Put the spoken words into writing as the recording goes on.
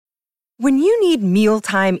When you need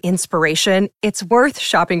mealtime inspiration, it's worth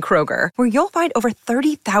shopping Kroger, where you'll find over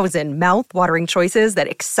 30,000 mouth-watering choices that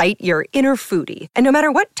excite your inner foodie. And no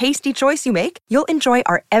matter what tasty choice you make, you'll enjoy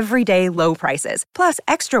our everyday low prices, plus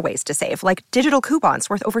extra ways to save, like digital coupons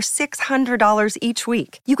worth over $600 each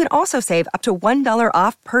week. You can also save up to $1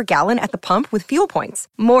 off per gallon at the pump with fuel points.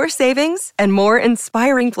 More savings and more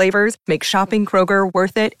inspiring flavors make shopping Kroger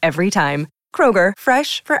worth it every time. Kroger,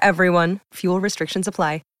 fresh for everyone. Fuel restrictions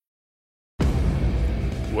apply.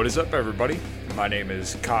 What is up, everybody? My name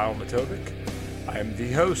is Kyle Matovic. I am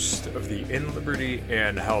the host of the In Liberty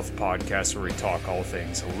and Health podcast, where we talk all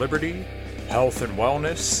things liberty, health and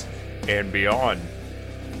wellness, and beyond.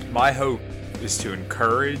 My hope is to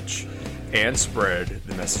encourage and spread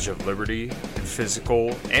the message of liberty and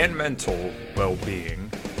physical and mental well-being.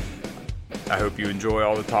 I hope you enjoy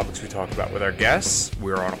all the topics we talk about with our guests.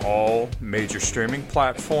 We're on all major streaming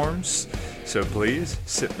platforms, so please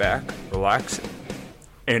sit back, relax,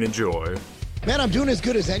 and enjoy. Man, I'm doing as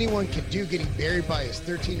good as anyone can do getting buried by his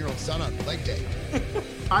 13-year-old son on leg day.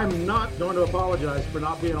 I'm not going to apologize for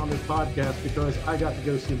not being on this podcast because I got to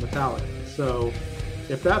go see Metallica. So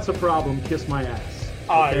if that's a problem, kiss my ass.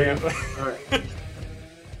 Okay? All right.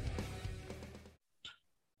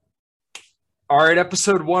 All right,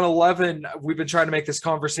 episode 111. We've been trying to make this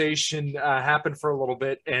conversation happen for a little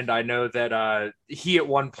bit, and I know that he at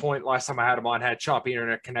one point, last time I had him on, had choppy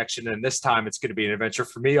internet connection, and this time it's going to be an adventure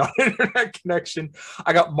for me on internet connection.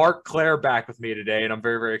 I got Mark Claire back with me today, and I'm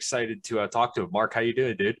very, very excited to talk to him. Mark, how you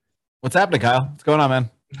doing, dude? What's happening, Kyle? What's going on, man?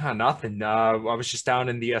 Nothing. I was just down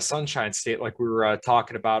in the Sunshine State, like we were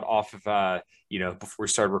talking about off of, before we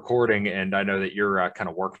started recording, and I know that you're kind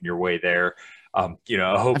of working your way there. I've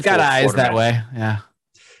got eyes that way.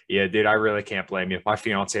 Yeah, dude, I really can't blame you. My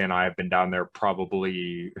fiance and I have been down there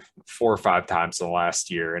probably 4 or 5 times in the last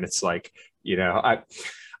year. And it's like, I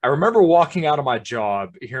remember walking out of my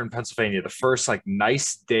job here in Pennsylvania, the first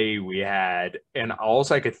nice day we had. And all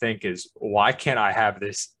I could think is, why can't I have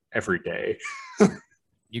this every day?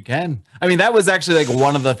 You can. I mean, that was actually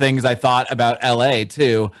one of the things I thought about LA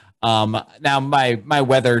too. Now my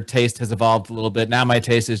weather taste has evolved a little bit. Now my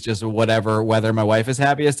taste is just whatever weather my wife is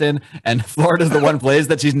happiest in. And Florida's the one place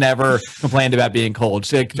that she's never complained about being cold.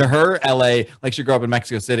 To her, LA, she grew up in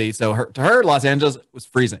Mexico City. So to her, Los Angeles was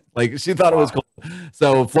freezing. She thought it was cold.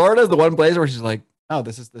 So Florida's the one place where she's like, oh,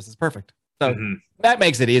 this is perfect. So that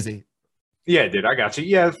makes it easy. Yeah, dude, I got you.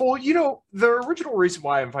 Yeah, well, the original reason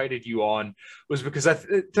why I invited you on was because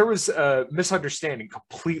there was a misunderstanding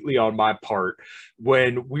completely on my part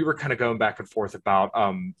when we were kind of going back and forth about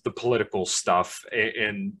the political stuff.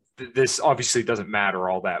 And this obviously doesn't matter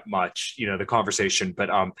all that much, the conversation. But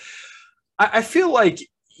I feel like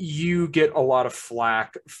you get a lot of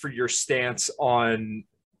flack for your stance on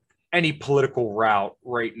any political route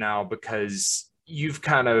right now because you've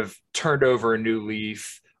kind of turned over a new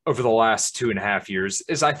leaf over the last 2.5 years,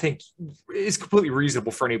 is I think is completely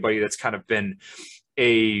reasonable for anybody that's kind of been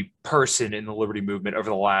a person in the liberty movement over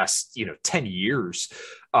the last, 10 years,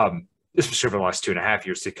 especially over the last 2.5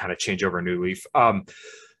 years to kind of change over a new leaf.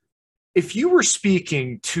 If you were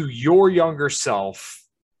speaking to your younger self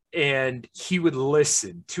and he would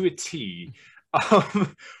listen to a T,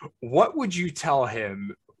 what would you tell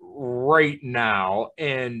him right now?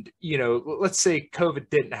 And, let's say COVID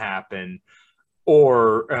didn't happen.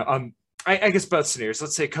 Or I guess both scenarios.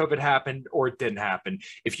 Let's say COVID happened or it didn't happen.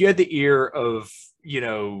 If you had the ear of,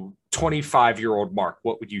 25-year-old Mark,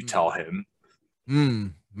 what would you tell him?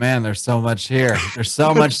 Man, there's so much here. There's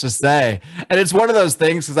so much to say. And it's one of those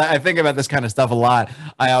things, because I think about this kind of stuff a lot.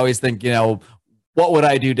 I always think, what would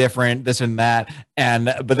I do different, this and that.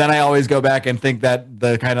 But then I always go back and think that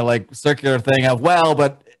the kind of circular thing of,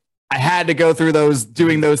 but I had to go through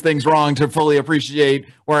doing those things wrong to fully appreciate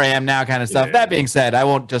where I am now kind of stuff. Yeah. That being said, I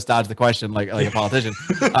won't just dodge the question like a politician.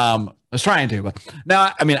 I was trying to, but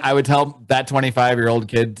no, I mean, I would tell that 25-year-old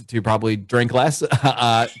kid to probably drink less,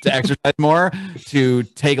 to exercise more, to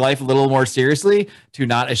take life a little more seriously, to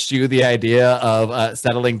not eschew the idea of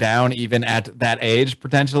settling down even at that age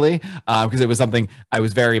potentially, because it was something I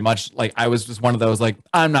was very much I was just one of those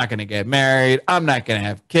I'm not going to get married. I'm not going to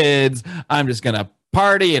have kids. I'm just going to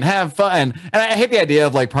party and have fun. And I hate the idea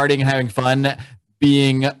of partying and having fun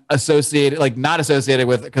being associated, not associated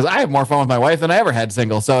with, because I have more fun with my wife than I ever had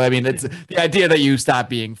single. So, I mean, it's the idea that you stop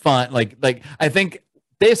being fun. I think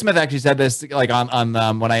Dave Smith actually said this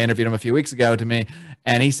on when I interviewed him a few weeks ago to me.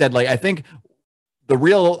 And he said, I think the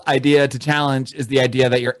real idea to challenge is the idea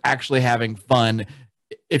that you're actually having fun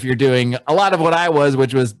if you're doing a lot of what I was,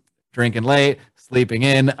 which was drinking late, sleeping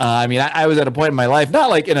in. I mean, I was at a point in my life, not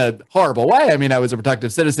like in a horrible way. I mean, I was a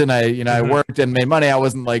productive citizen. I worked and made money. I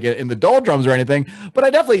wasn't like in the doldrums or anything, but I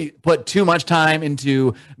definitely put too much time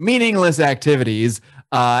into meaningless activities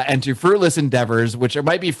and to fruitless endeavors, which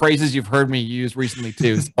might be phrases you've heard me use recently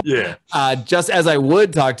too. So, Yeah. Just as I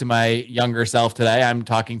would talk to my younger self today, I'm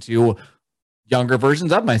talking to younger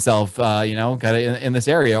versions of myself, kind of in this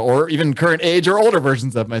area, or even current age or older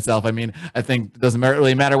versions of myself. I mean, I think it doesn't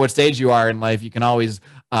really matter what stage you are in life. You can always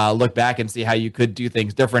look back and see how you could do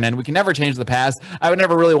things different. And we can never change the past. I would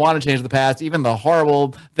never really want to change the past, even the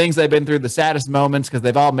horrible things I've been through, the saddest moments, because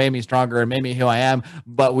they've all made me stronger and made me who I am.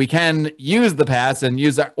 But we can use the past and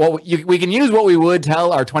use we can use what we would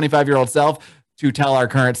tell our 25-year-old self to tell our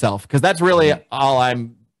current self, because that's really all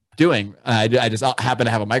I'm doing. I just happen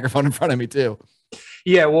to have a microphone in front of me too.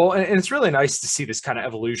 Yeah, well, and it's really nice to see this kind of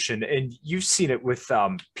evolution, and you've seen it with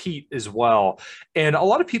Pete as well. And a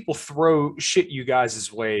lot of people throw shit you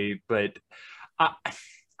guys' way, but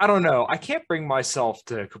I don't know. I can't bring myself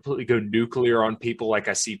to completely go nuclear on people like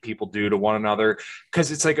I see people do to one another, because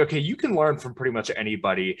it's like, okay, you can learn from pretty much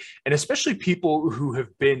anybody, and especially people who have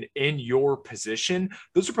been in your position.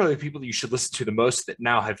 Those are probably the people that you should listen to the most that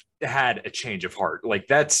now have had a change of heart. Like,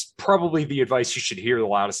 that's probably the advice you should hear the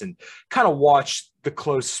loudest, and kind of watch the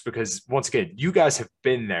closest, because once again, you guys have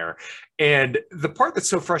been there. And the part that's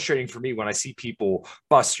so frustrating for me when I see people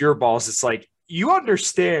bust your balls, it's like, you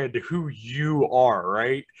understand who you are,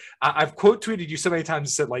 right? I've quote tweeted you so many times and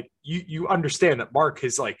said, like, you understand that Mark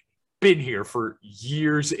has like been here for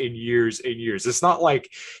years and years and years. It's not like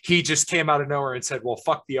he just came out of nowhere and said, well,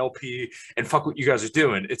 fuck the LP and fuck what you guys are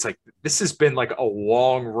doing. It's like, this has been like a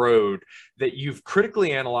long road that you've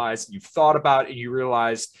critically analyzed, you've thought about, and you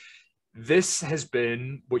realized this has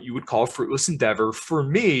been what you would call a fruitless endeavor for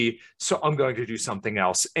me, so I'm going to do something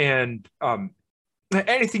else. And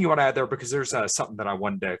anything you want to add there, because there's something that I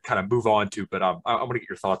wanted to kind of move on to, but I want to get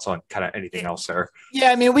your thoughts on kind of anything else there.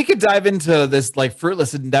 Yeah, I mean, we could dive into this like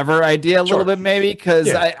fruitless endeavor idea a little bit, maybe, because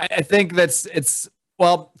I think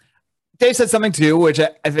well, Dave said something too, which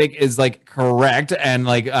I think is like correct. And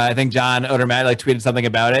like, I think John Odermatt like tweeted something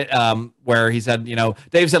about it, where he said,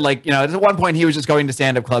 Dave said like, at one point he was just going to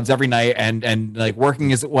stand-up clubs every night and like working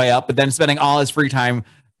his way up, but then spending all his free time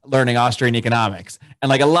learning Austrian economics. And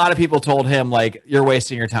like a lot of people told him, like, you're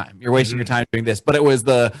wasting your time. You're wasting your time doing this. But it was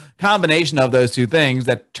the combination of those two things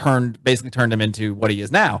that basically turned him into what he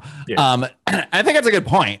is now. Yeah. I think that's a good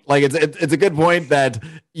point. Like, it's a good point that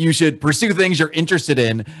you should pursue things you're interested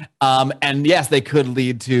in. And yes, they could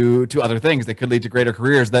lead to other things. They could lead to greater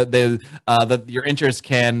careers, that your interests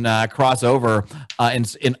can cross over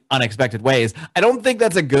in unexpected ways. I don't think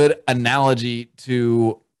that's a good analogy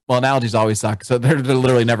to... Well, analogies always suck, so they're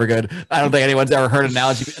literally never good. I don't think anyone's ever heard an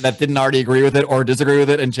analogy that didn't already agree with it or disagree with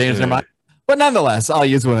it and change their mind. But nonetheless, I'll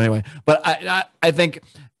use one anyway. But I think,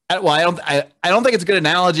 well, I don't think it's a good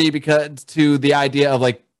analogy because to the idea of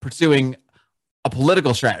like pursuing a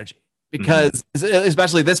political strategy, because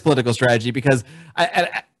especially this political strategy, because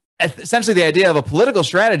essentially the idea of a political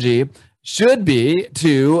strategy should be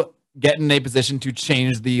to get in a position to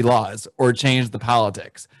change the laws or change the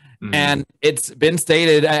politics. And it's been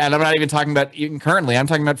stated, and I'm not even talking about even currently, I'm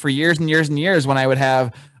talking about for years and years and years when I would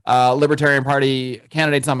have Libertarian Party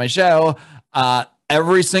candidates on my show,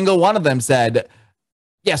 every single one of them said,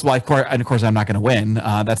 yes, well, of course I'm not going to win.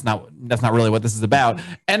 That's not really what this is about.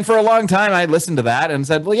 And for a long time, I listened to that and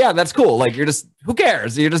said, well, yeah, that's cool. Like, who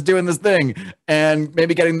cares? You're just doing this thing and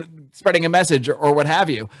maybe spreading a message or what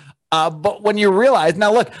have you. But when you realize,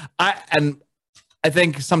 now look, I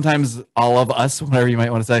think sometimes all of us, whatever you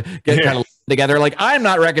might want to say, get kind of together. Like, I'm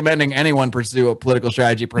not recommending anyone pursue a political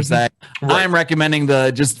strategy per se. Right. I'm recommending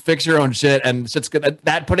just fix your own shit, and shit's good.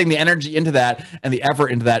 That putting the energy into that and the effort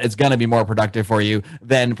into that is going to be more productive for you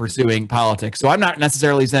than pursuing politics. So I'm not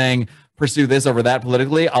necessarily saying pursue this over that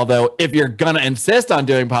politically. Although if you're going to insist on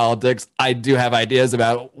doing politics, I do have ideas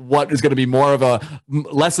about what is going to be more of a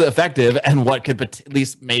less effective and what could at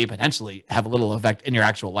least maybe potentially have a little effect in your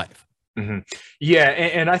actual life. Yeah,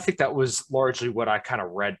 and I think that was largely what I kind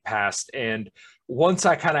of read past. And once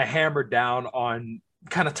I kind of hammered down on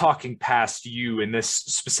kind of talking past you in this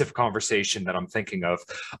specific conversation that I'm thinking of,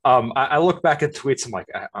 I look back at tweets, I'm like,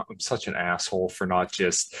 I'm such an asshole for not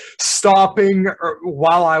just stopping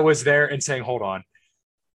while I was there and saying, hold on,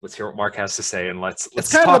 let's hear what Mark has to say, and let's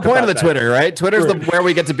it's kind of the point of the Twitter, right? Twitter's where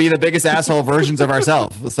we get to be the biggest asshole versions of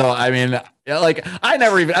ourselves. So I mean, like, I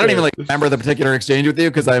don't even like remember the particular exchange with you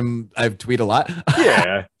because I tweet a lot.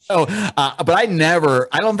 Yeah. So, but I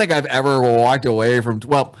don't think I've ever walked away from,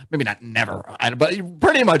 well, maybe not never, but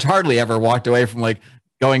pretty much hardly ever walked away from like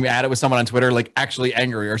going at it with someone on Twitter, like actually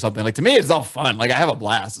angry or something. Like to me, it's all fun. Like I have a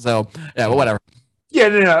blast. So yeah, but whatever. Yeah,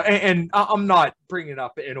 no. And I'm not bringing it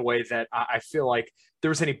up in a way that I feel like there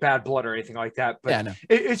was any bad blood or anything like that. But no.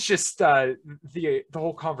 It's just the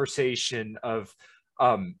whole conversation of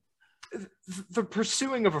the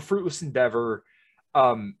pursuing of a fruitless endeavor.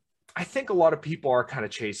 I think a lot of people are kind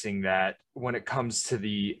of chasing that when it comes to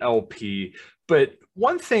the LP. But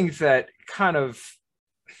one thing that kind of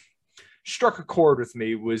struck a chord with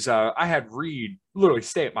me was I had Reed literally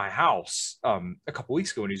stay at my house a couple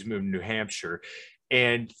weeks ago when he was moving to New Hampshire.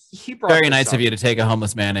 And he brought very nice of you to take a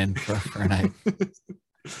homeless man in for a night.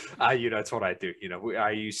 That's what I do.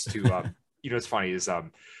 I used to, what's funny is I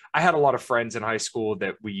had a lot of friends in high school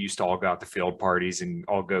that we used to all go out to field parties and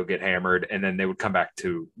all go get hammered. And then they would come back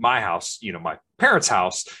to my house, my parents'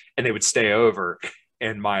 house, and they would stay over.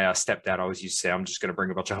 And my stepdad always used to say, I'm just going to bring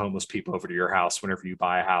a bunch of homeless people over to your house whenever you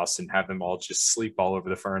buy a house and have them all just sleep all over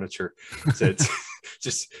the furniture. So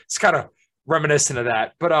it's kind of reminiscent of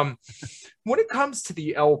that. But when it comes to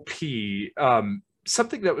the LP,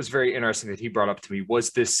 something that was very interesting that he brought up to me was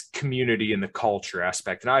this community and the culture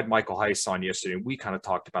aspect. And I had Michael Heiss on yesterday, and we kind of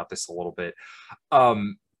talked about this a little bit.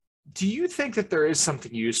 Do you think that there is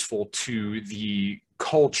something useful to the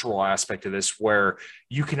cultural aspect of this where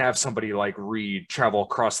you can have somebody like Reed travel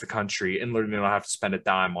across the country and literally don't have to spend a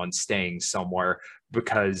dime on staying somewhere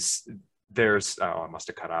because there's, I must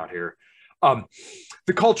have cut out here.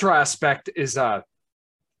 The cultural aspect is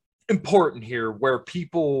important here where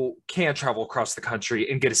people can travel across the country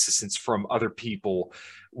and get assistance from other people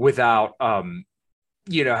without,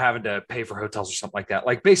 having to pay for hotels or something like that.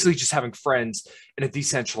 Like basically just having friends in a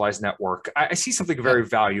decentralized network. I see something very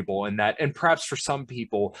valuable in that. And perhaps for some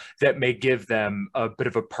people that may give them a bit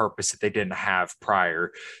of a purpose that they didn't have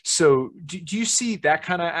prior. So do you see that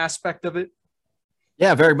kind of aspect of it?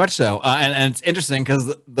 Yeah, very much so. And it's interesting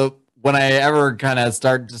because when I ever kind of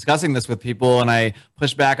start discussing this with people and I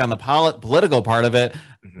push back on the political part of it,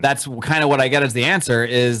 that's kind of what I get as the answer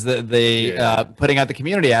is the putting out the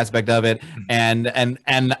community aspect of it. And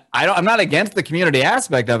I'm not against the community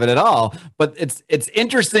aspect of it at all, but it's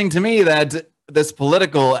interesting to me that this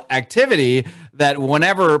political activity that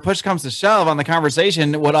whenever push comes to shove on the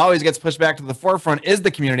conversation, what always gets pushed back to the forefront is the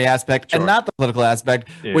community aspect and not the political aspect,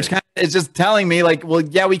 which kind of is just telling me like, well,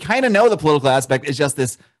 yeah, we kind of know the political aspect is just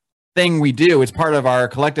this thing we do. It's part of our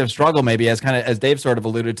collective struggle, maybe as Dave sort of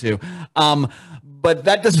alluded to. But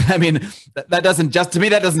that doesn't, that doesn't just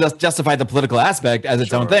justify the political aspect as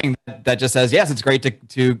its own thing. That just says, yes, it's great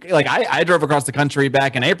to like, I drove across the country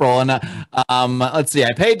back in April and let's see,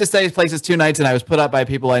 I paid to stay places 2 nights and I was put up by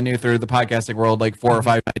people I knew through the podcasting world, like 4 or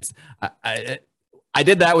 5 nights. I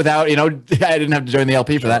did that without, I didn't have to join the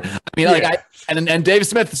LP for that. And Dave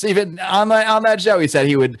Smith, even on that show, he said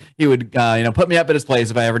he would put me up at his place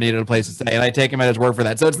if I ever needed a place to stay, and I take him at his word for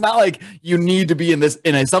that. So it's not like you need to be in any.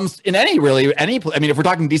 If we're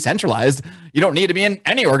talking decentralized, you don't need to be in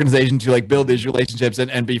any organization to like build these relationships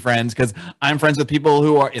and be friends. Because I'm friends with people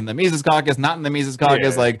who are in the Mises Caucus, not in the Mises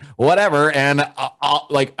Caucus, like whatever. And I'm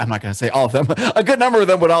not going to say all of them. A good number of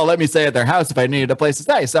them would all let me stay at their house if I needed a place to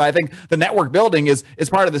stay. So I think the network building is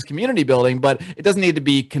part of this community building, but it doesn't need to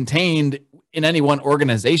be contained in any one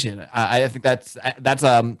organization. I think that's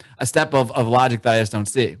a step of logic that I just don't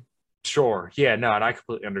see. Sure. Yeah, no, and I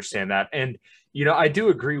completely understand that. And, I do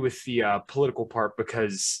agree with the political part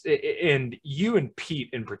because, and you and Pete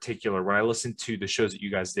in particular, when I listened to the shows that you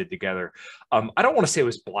guys did together, I don't want to say it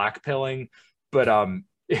was blackpilling, but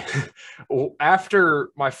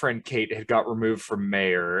after my friend Kate had got removed from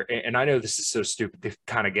mayor, and I know this is so stupid to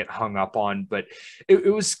kind of get hung up on, but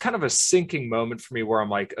it was kind of a sinking moment for me where I'm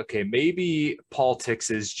like, okay, maybe politics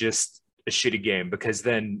is just a shitty game, because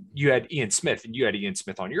then you had Ian Smith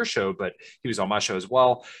on your show, but he was on my show as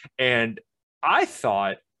well. And I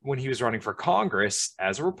thought when he was running for Congress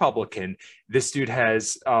as a Republican, this dude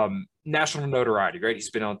has national notoriety, right?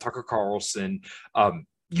 He's been on Tucker Carlson.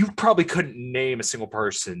 You probably couldn't name a single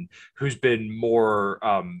person who's been more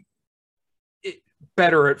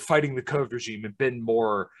better at fighting the COVID regime and been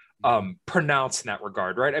more pronounced in that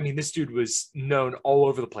regard, right? I mean, this dude was known all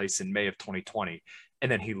over the place in May of 2020,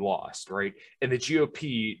 and then he lost, right? And the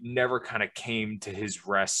GOP never kind of came to his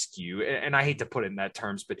rescue. And I hate to put it in that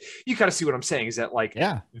terms, but you kind of see what I'm saying is that, like,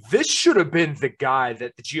 this should have been the guy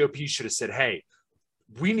that the GOP should have said, hey,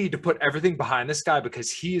 we need to put everything behind this guy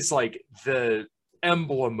because he's like the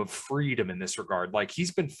emblem of freedom in this regard. Like,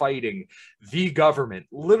 he's been fighting the government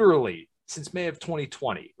literally since May of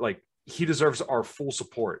 2020. Like, he deserves our full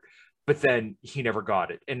support, but then he never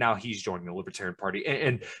got it. And now he's joining the Libertarian Party.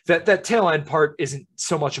 And that tail end part isn't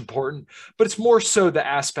so much important, but it's more so the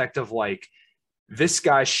aspect of like this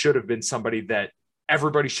guy should have been somebody that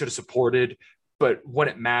everybody should have supported, but when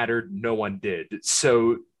it mattered, no one did.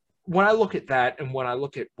 So when I look at that, and when I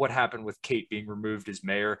look at what happened with Kate being removed as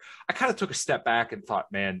mayor, I kind of took a step back and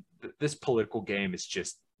thought, man, this political game is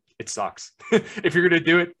just, it sucks. If you're going to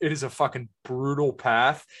do it, it is a fucking brutal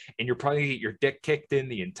path, and you're probably going to get your dick kicked in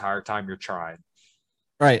the entire time you're trying.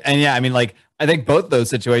 Right. And yeah, I mean, like, I think both those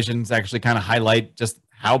situations actually kind of highlight just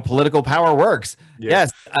how political power works. Yeah.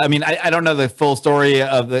 Yes. I mean, I don't know the full story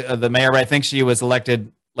of the mayor, but I think she was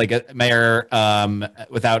elected like a mayor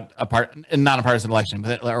without a non-partisan election,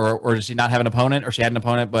 or does she not have an opponent, or she had an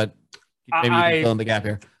opponent, but maybe you can fill in the gap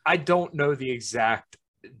here. I don't know the exact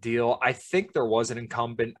deal. I think there was an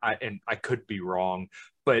incumbent, and I could be wrong,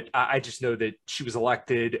 but I just know that she was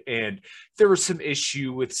elected, and there was some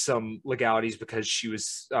issue with some legalities because she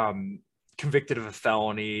was convicted of a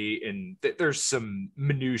felony, and there's some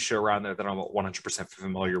minutia around there that I'm 100%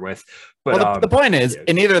 familiar with. But well, the point is,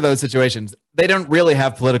 in either of those situations, they don't really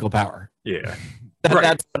have political power. Yeah.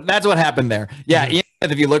 That's what happened there. Yeah.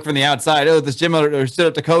 Mm-hmm. If you look from the outside, this gym owner stood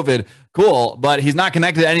up to COVID, cool, but he's not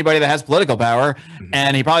connected to anybody that has political power. Mm-hmm.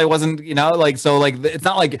 And he probably wasn't, it's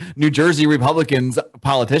not like New Jersey Republicans,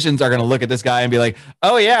 politicians are going to look at this guy and be like,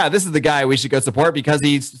 oh yeah, this is the guy we should go support because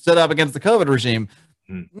he stood up against the COVID regime.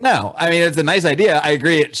 No, I mean, it's a nice idea. I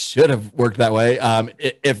agree. It should have worked that way.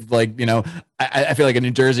 If I feel like a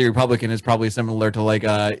New Jersey Republican is probably similar to like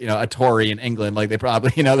a Tory in England. Like they probably,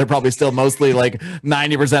 they're probably still mostly like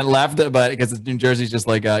 90% left, but because New Jersey's just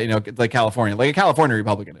like, it's like California, like a California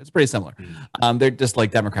Republican. It's pretty similar. They're just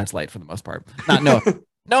like Democrats light for the most part. No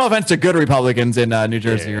offense to good Republicans in New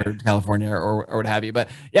Jersey or California or what have you. But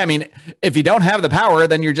yeah, I mean, if you don't have the power,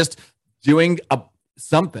 then you're just doing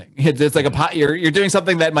something. It's like you're doing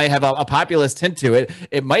something that might have a populist tint to it.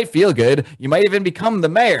 It might feel good. You might even become the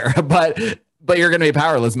mayor, but you're going to be a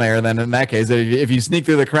powerless mayor. Then in that case, if you sneak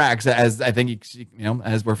through the cracks, as I think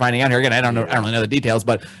as we're finding out here again, I don't really know the details,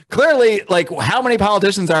 but clearly, like, how many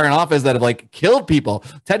politicians are in office that have like killed people?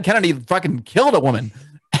 Ted Kennedy fucking killed a woman,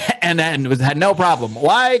 and had no problem.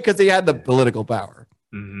 Why? Because he had the political power.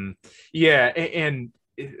 Mm-hmm. Yeah, and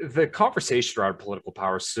the conversation around political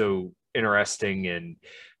power is so interesting, and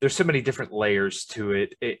there's so many different layers to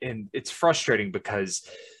it, and it's frustrating because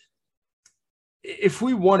if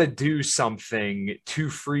we want to do something to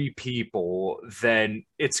free people, then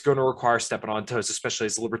it's going to require stepping on toes, especially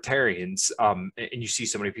as libertarians. And you see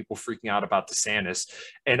so many people freaking out about DeSantis,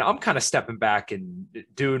 and I'm kind of stepping back and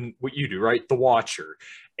doing what you do, right? The watcher.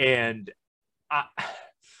 And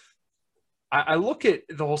I look at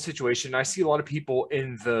the whole situation. I see a lot of people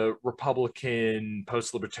in the Republican,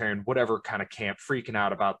 post-libertarian, whatever kind of camp freaking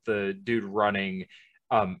out about the dude running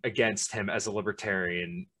against him as a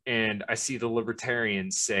libertarian. And I see the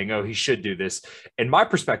libertarians saying, oh, he should do this. And my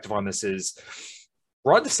perspective on this is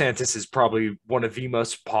Ron DeSantis is probably one of the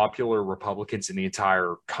most popular Republicans in the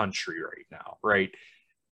entire country right now, right?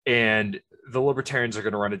 And the libertarians are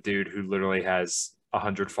going to run a dude who literally has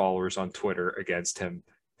 100 followers on Twitter against him,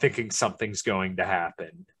 thinking something's going to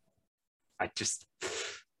happen. I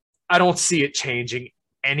don't see it changing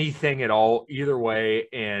anything at all either way.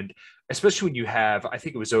 And especially when you have, I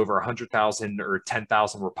think it was over 100,000 or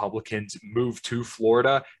 10,000 Republicans move to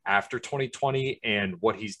Florida after 2020, and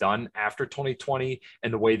what he's done after 2020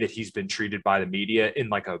 and the way that he's been treated by the media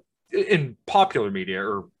in popular media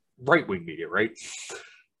or right-wing media, right?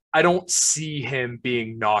 I don't see him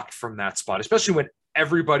being knocked from that spot, especially when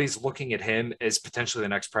everybody's looking at him as potentially the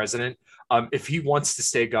next president. If he wants to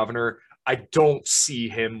stay governor, I don't see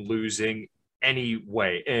him losing any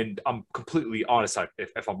way. And I'm completely honest.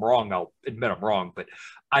 If I'm wrong, I'll admit I'm wrong, but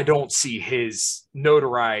I don't see his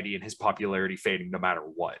notoriety and his popularity fading no matter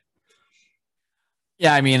what.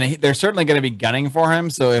 Yeah, I mean, they're certainly going to be gunning for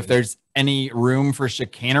him. So if there's any room for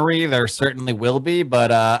chicanery, there certainly will be.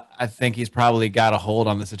 But I think he's probably got a hold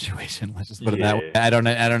on the situation. Let's just put it that way. I don't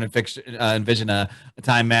envision a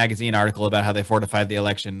Time magazine article about how they fortified the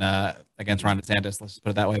election against Ron DeSantis. Let's just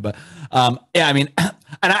put it that way. But yeah, I mean,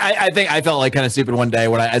 and I think I felt like kind of stupid one day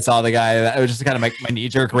when I saw the guy. It was just kind of my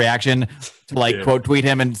knee-jerk reaction to like quote tweet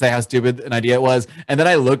him and say how stupid an idea it was. And then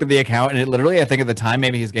I looked at the account, and it literally, I think at the time,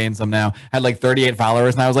 maybe he's gained some now, had like 38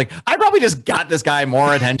 followers. And I was like, I probably just got this guy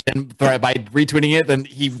more attention by retweeting it than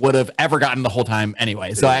he would have ever gotten the whole time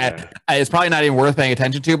anyway. So it's probably not even worth paying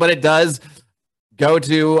attention to, but it does go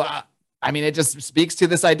to, it just speaks to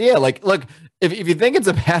this idea. Like, look, if you think it's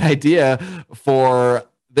a bad idea for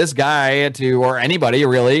this guy or anybody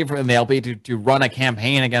really from the LP to run a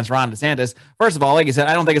campaign against Ron DeSantis. First of all, like you said,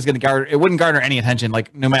 I don't think it wouldn't garner any attention,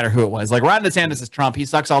 like no matter who it was. Like Ron DeSantis is Trump. He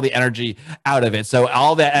sucks all the energy out of it. So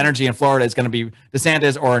all that energy in Florida is going to be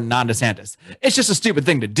DeSantis or non-DeSantis. It's just a stupid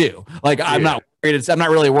thing to do. Like I'm not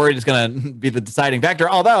really worried it's going to be the deciding factor.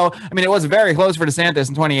 Although, I mean, it was very close for DeSantis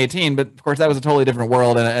in 2018, but of course that was a totally different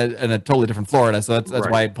world and a totally different Florida. So that's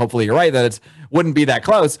why hopefully you're right that it wouldn't be that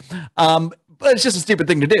close. But it's just a stupid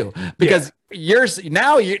thing to do because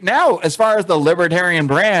now as far as the libertarian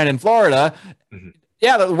brand in Florida,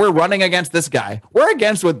 we're running against this guy. We're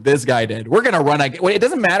against what this guy did. We're going to run against. It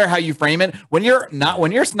doesn't matter how you frame it. When you're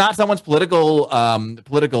not someone's political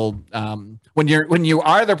when you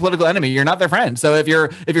are their political enemy, you're not their friend. So if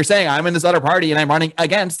you're saying I'm in this other party and I'm running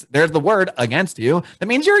against, there's the word against you. That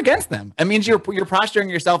means you're against them. It means you're posturing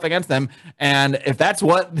yourself against them. And if that's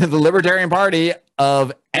what the Libertarian Party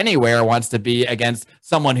of anywhere wants to be against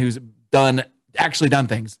someone who's done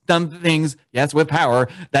things, yes, with power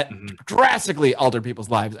that drastically altered people's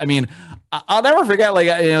lives. I mean, I'll never forget, like,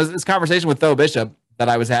 this conversation with Tho Bishop that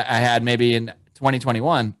I had maybe in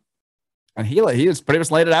 2021. And he was pretty much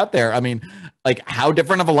laid it out there. I mean, like how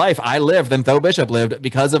different of a life I lived than Tho Bishop lived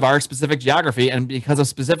because of our specific geography and because of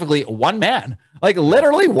specifically one man, like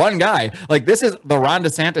literally one guy. Like this is the Ron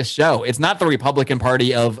DeSantis show. It's not the Republican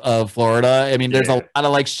Party of Florida. I mean, there's a lot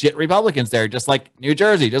of like shit Republicans there, just like New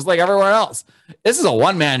Jersey, just like everywhere else. This is a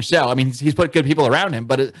one-man show. I mean, he's put good people around him,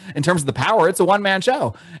 but in terms of the power, it's a one-man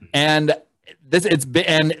show. And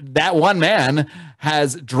that one man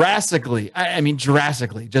has drastically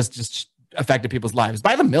just affected people's lives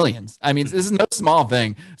by the millions. I mean, this is no small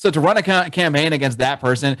thing. So to run a campaign against that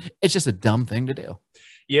person, it's just a dumb thing to do.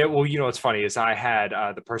 Yeah, well, what's funny is I had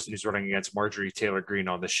the person who's running against Marjorie Taylor Greene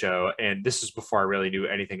on the show, and this was before I really knew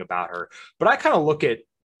anything about her. But I kind of look at,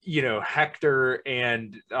 Hector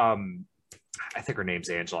and I think her name's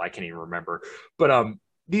Angela. I can't even remember. But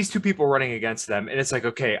these two people running against them, and it's like,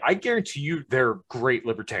 okay, I guarantee you they're great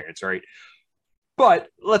libertarians, right? But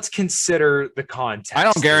let's consider the context. I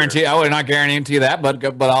don't guarantee. I would not guarantee that, but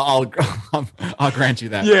I'll grant you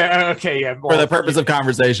that. Yeah. Okay. Yeah. For the purpose of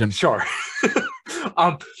conversation. Sure.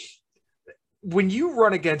 When you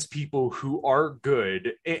run against people who are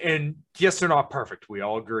good, and yes, they're not perfect. We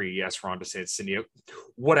all agree. Yes, Ron DeSantis,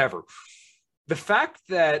 whatever. The fact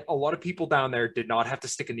that a lot of people down there did not have to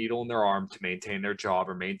stick a needle in their arm to maintain their job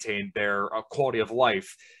or maintain their quality of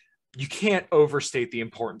life. You can't overstate the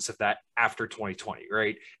importance of that after 2020,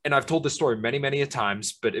 right? And I've told this story many, many a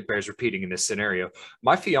times, but it bears repeating in this scenario.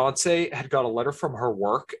 My fiance had got a letter from her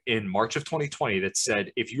work in March of 2020 that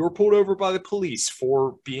said, if you were pulled over by the police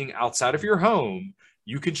for being outside of your home,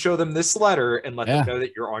 you can show them this letter and let them know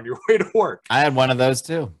that you're on your way to work. I had one of those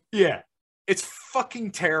too. Yeah. It's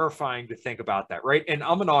fucking terrifying to think about that, right? And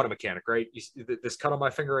I'm an auto mechanic, right? This cut on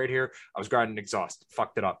my finger right here, I was grinding exhaust,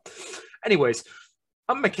 fucked it up. Anyways,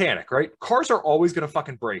 I'm a mechanic, right? Cars are always going to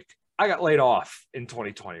fucking break. I got laid off in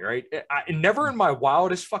 2020, right? Never in my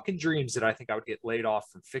wildest fucking dreams did I think I would get laid off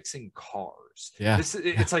from fixing cars. Yeah.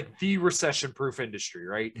 It's like the recession-proof industry,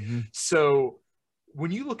 right? Mm-hmm. So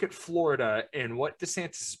when you look at Florida and what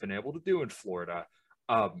DeSantis has been able to do in Florida,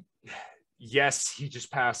 yes, he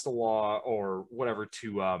just passed a law or whatever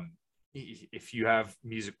to if you have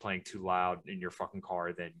music playing too loud in your fucking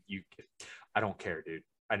car, then I don't care, dude.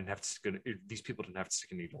 These people didn't have to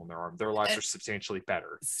stick a needle in their arm. Their lives are substantially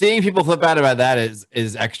better. Seeing people flip out about that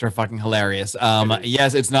is extra fucking hilarious.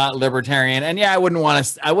 Yes, it's not libertarian, and I wouldn't want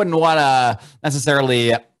to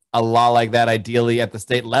necessarily a law like that ideally at the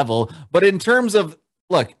state level. But in terms of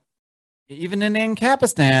even in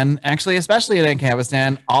Ancapistan, actually, especially in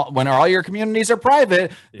Ancapistan, when all your communities are private,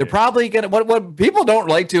 they're probably going to, what people don't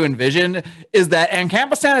like to envision is that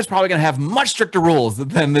Ancapistan is probably going to have much stricter rules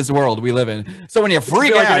than this world we live in. So when you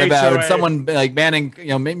freak out about someone like banning,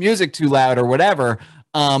 music too loud or whatever,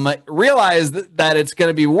 realize that it's going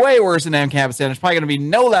to be way worse in Ancapistan. There's probably going to be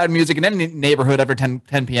no loud music in any neighborhood after 10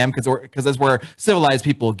 p.m. because that's where civilized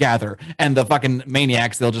people gather, and the fucking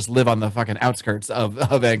maniacs, they'll just live on the fucking outskirts of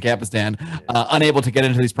Ancapistan, unable to get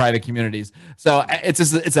into these private communities. So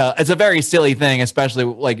it's a very silly thing, especially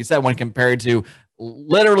like you said, when compared to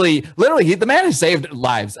literally the man has saved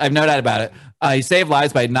lives. I've no doubt about it. He saved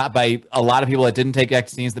lives by a lot of people that didn't take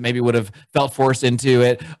vaccines that maybe would have felt forced into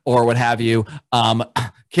it or what have you.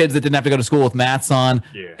 Kids that didn't have to go to school with masks on.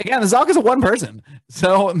 Yeah. Again, this is all because of one person.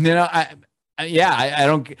 So, I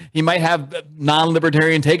don't, he might have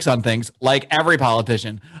non-libertarian takes on things like every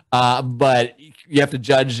politician, but you have to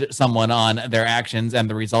judge someone on their actions and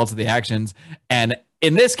the results of the actions. And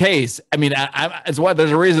in this case, I mean, it's what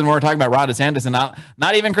there's a reason we're talking about Ron DeSantis and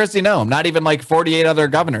not even Kristi Noem, not even like 48 other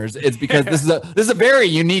governors. It's because this is a very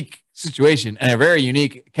unique situation and a very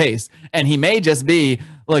unique case. And he may just be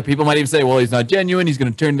like, people might even say, well, he's not genuine. He's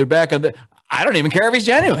going to turn their back on I don't even care if he's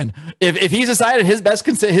genuine. If he's decided his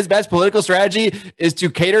best political strategy is to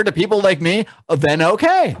cater to people like me, then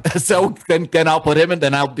okay. So then I'll put him and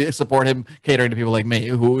then I'll support him catering to people like me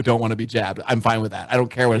who don't want to be jabbed. I'm fine with that. I don't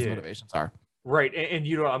care what his motivations are. Right. And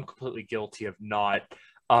you know, I'm completely guilty of not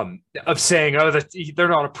of saying, oh, that they're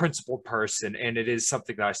not a principled person. And it is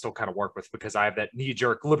something that I still kind of work with because I have that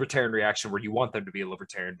knee-jerk libertarian reaction where you want them to be a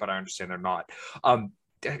libertarian, but I understand they're not.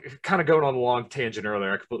 Kind of going on a long tangent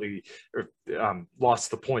earlier, I completely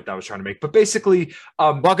lost the point that I was trying to make. But basically,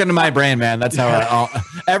 welcome to my brain, man. That's how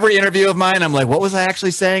every interview of mine, I'm like, what was I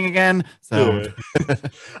actually saying again? So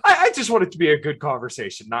I just want it to be a good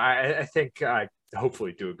conversation. I think I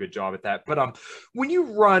hopefully do a good job at that. But when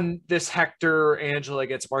you run this Hector Angela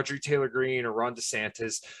against Marjorie Taylor Greene or Ron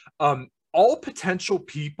DeSantis, all potential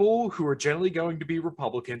people who are generally going to be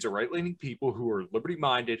Republicans or right-leaning people who are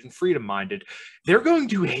liberty-minded and freedom-minded, they're going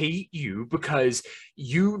to hate you because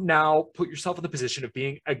you now put yourself in the position of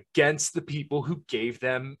being against the people who gave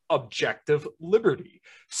them objective liberty.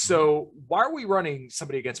 So why are we running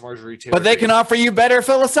somebody against Marjorie Taylor? But they can offer you better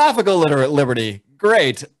philosophical liberty.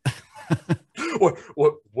 Great.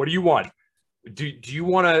 What do you want? Do you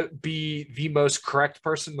want to be the most correct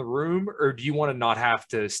person in the room, or do you want to not have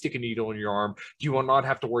to stick a needle in your arm? Do you want to not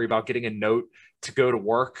have to worry about getting a note to go to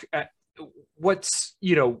work? What's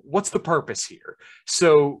the purpose here?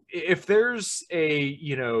 So if there's a,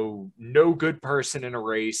 no good person in a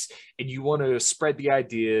race and you want to spread the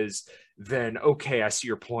ideas, then okay, I see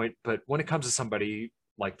your point. But when it comes to somebody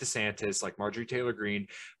like DeSantis, like Marjorie Taylor Greene,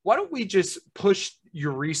 why don't we just push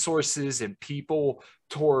your resources and people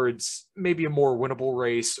towards maybe a more winnable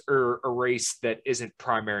race, or a race that isn't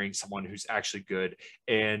primarying someone who's actually good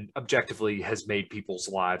and objectively has made people's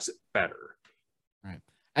lives better? Right.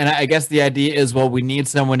 And I guess the idea is, well, we need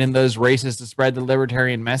someone in those races to spread the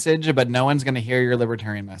libertarian message, but no one's going to hear your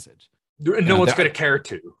libertarian message. No one's going to care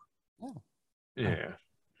to. Oh. Yeah.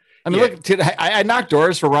 I mean, look, I knocked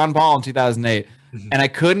doors for Ron Paul in 2008, and I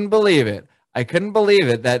couldn't believe it. I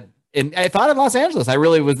thought in Los Angeles, I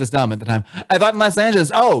really was this dumb at the time. I thought in Los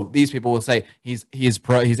Angeles, these people will say he's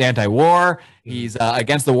anti-war, he's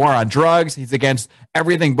against the war on drugs, he's against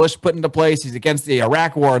everything Bush put into place, he's against the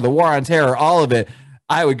Iraq war, the war on terror, all of it.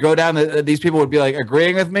 I would go down, these people would be like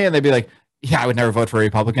agreeing with me, and they'd be like, yeah, I would never vote for a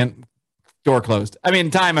Republican. Door closed. I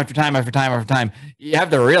mean, time after time after time after time. You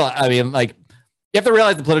have to realize, you have to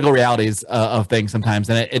realize the political realities of things sometimes.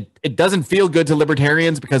 And it doesn't feel good to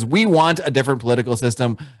libertarians because we want a different political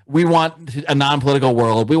system. We want a non-political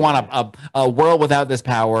world. We want a world without this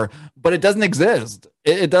power, but it doesn't exist.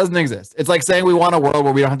 It doesn't exist. It's like saying we want a world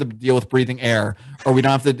where we don't have to deal with breathing air, or we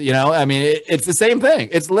don't have to, it's the same thing.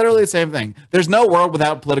 It's literally the same thing. There's no world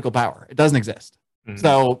without political power. It doesn't exist. Mm-hmm.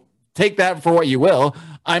 So take that for what you will.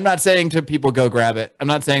 I'm not saying to people, go grab it. I'm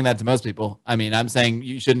not saying that to most people. I mean, I'm saying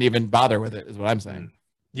you shouldn't even bother with it, is what I'm saying.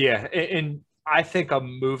 Yeah. And I think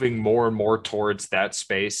I'm moving more and more towards that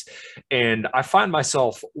space. And I find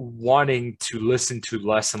myself wanting to listen to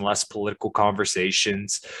less and less political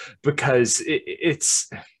conversations because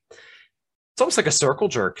it's almost like a circle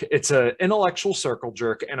jerk. It's an intellectual circle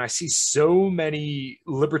jerk. And I see so many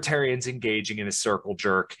libertarians engaging in a circle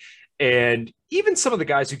jerk. And even some of the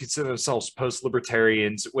guys who consider themselves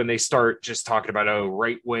post-libertarians, when they start just talking about,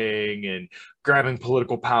 right-wing and grabbing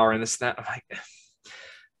political power and this and that, I'm like,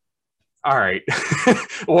 all right,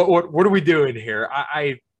 what are we doing here?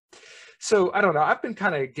 So I don't know. I've been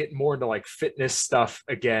kind of getting more into like fitness stuff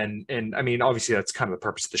again. And I mean, obviously that's kind of the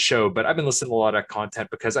purpose of the show, but I've been listening to a lot of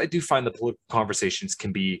content because I do find the political conversations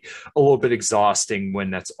can be a little bit exhausting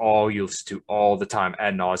when that's all you listen to all the time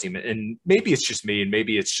ad nauseum. And maybe it's just me, and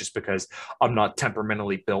maybe it's just because I'm not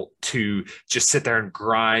temperamentally built to just sit there and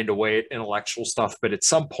grind away at intellectual stuff. But at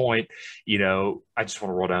some point, I just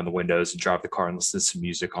want to roll down the windows and drive the car and listen to some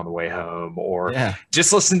music on the way home, or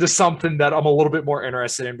just listen to something that I'm a little bit more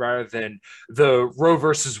interested in rather than the Roe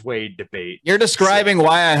versus Wade debate. You're describing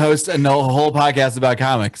why I host a whole podcast about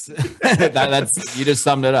comics. That's you just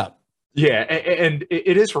summed it up. Yeah, and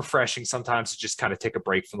it is refreshing sometimes to just kind of take a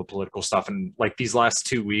break from the political stuff. And like these last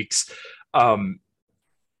 2 weeks,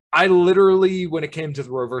 I literally, when it came to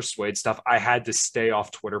the Roe versus Wade stuff, I had to stay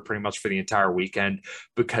off Twitter pretty much for the entire weekend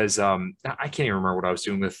because I can't even remember what I was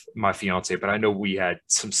doing with my fiance, but I know we had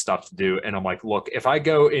some stuff to do. And I'm like, look, if I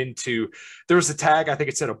go into, there was a tag, I think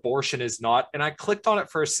it said abortion is not, and I clicked on it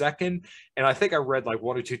for a second, and I think I read like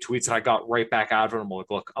 1 or 2 tweets, and I got right back out of it. I'm like,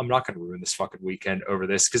 look, I'm not going to ruin this fucking weekend over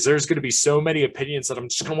this because there's going to be so many opinions that I'm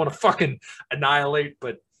just going to want to fucking annihilate,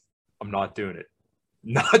 but I'm not doing it.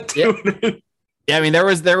 Not doing it. Yeah, I mean, there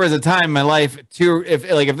was a time in my life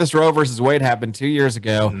if this Roe versus Wade happened 2 years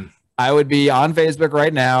ago, I would be on Facebook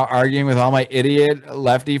right now arguing with all my idiot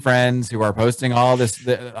lefty friends who are posting all these,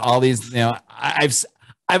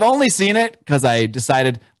 I've only seen it because I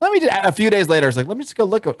decided, a few days later, I was like, let me just go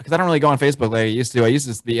look, because I don't really go on Facebook like I used to. I used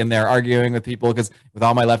to be in there arguing with people with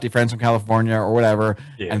all my lefty friends from California or whatever,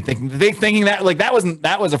 and thinking that like that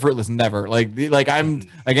was a fruitless endeavor. I'm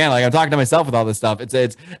talking to myself with all this stuff.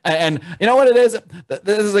 And you know what it is?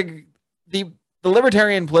 This is like the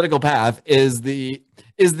libertarian political path is the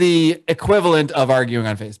equivalent of arguing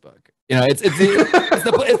on Facebook. You know, it's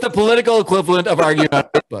the political equivalent of arguing on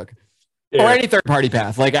Facebook. Yeah. Or any third party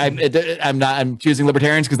path. Like I'm choosing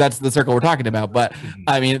libertarians because that's the circle we're talking about. But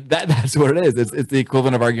I mean, that's what it is. It's the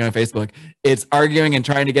equivalent of arguing on Facebook. It's arguing and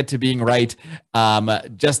trying to get to being right.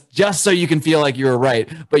 Just so you can feel like you were right,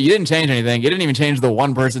 but you didn't change anything. You didn't even change the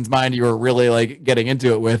one person's mind you were really like getting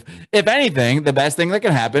into it with. If anything, the best thing that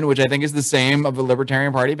can happen, which I think is the same of the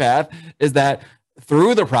libertarian party path, is that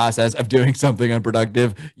through the process of doing something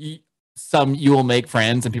unproductive, you will make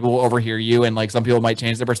friends and people will overhear you, and like some people might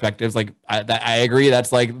change their perspectives. Like I agree, that's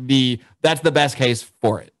the best case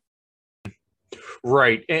for it,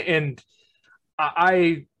 right? And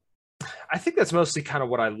I think that's mostly kind of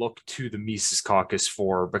what I look to the Mises Caucus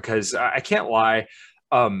for, because I can't lie,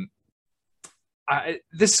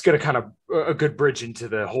 this is going to kind of a good bridge into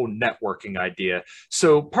the whole networking idea.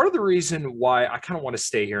 So part of the reason why I kind of want to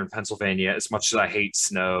stay here in Pennsylvania, as much as I hate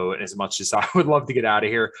snow and as much as I would love to get out of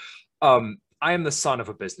here, I am the son of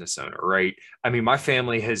a business owner, right? I mean, my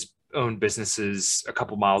family has owned businesses a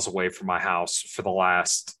couple miles away from my house for the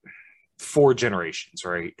last 4 generations,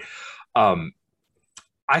 right?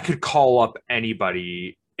 I could call up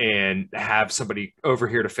anybody and have somebody over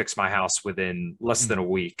here to fix my house within less than a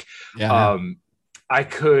week. Yeah. I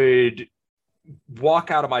could walk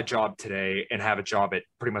out of my job today and have a job at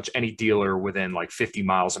pretty much any dealer within like 50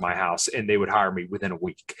 miles of my house, and they would hire me within a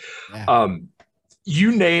week. Yeah.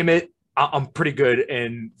 You name it, I'm pretty good.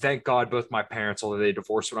 And thank God, both my parents, although they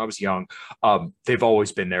divorced when I was young, they've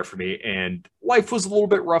always been there for me. And life was a little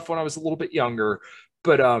bit rough when I was a little bit younger,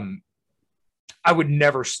 but I would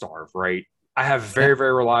never starve, right? I have very,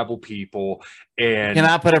 very reliable people, and you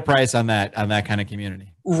cannot put a price on that kind of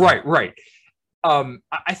community. Right.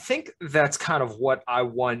 I think that's kind of what I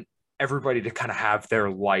want everybody to kind of have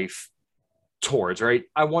their life towards, right?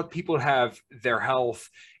 I want people to have their health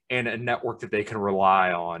and a network that they can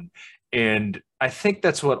rely on. And I think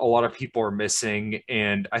that's what a lot of people are missing.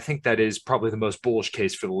 And I think that is probably the most bullish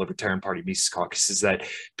case for the Libertarian Party Mises Caucus, is that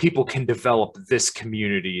people can develop this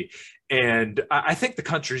community. And I think the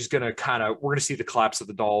country is going to we're going to see the collapse of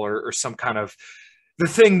the dollar, or some kind of, the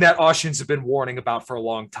thing that Austrians have been warning about for a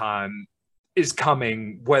long time is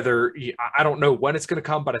coming. Whether, I don't know when it's going to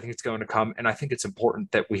come, but I think it's going to come. And I think it's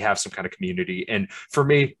important that we have some kind of community. And for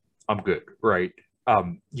me, I'm good, right?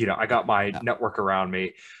 I got my network around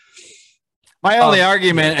me. My only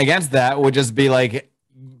argument against that would just be like,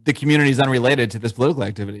 the community is unrelated to this political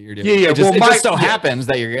activity you're doing. Yeah. It just so happens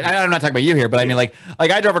that I'm not talking about you here, but I mean, like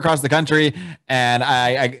I drove across the country,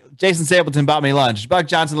 and Jason Stapleton bought me lunch. Buck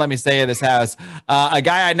Johnson let me stay at his house. A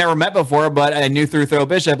guy I'd never met before, but I knew through Throw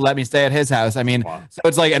Bishop, let me stay at his house. I mean, wow. So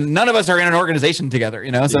it's like, and none of us are in an organization together,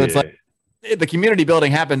 So it's like, the community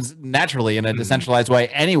building happens naturally in a decentralized way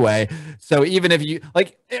anyway. So even if you,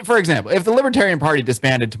 like, for example, if the Libertarian Party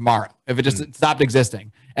disbanded tomorrow, if it just stopped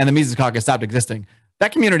existing and the Mises Caucus stopped existing,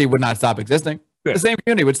 that community would not stop existing. Yeah. The same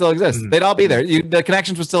community would still exist. They'd all be there. The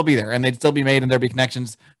connections would still be there, and they'd still be made, and there'd be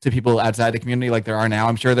connections to people outside the community like there are now.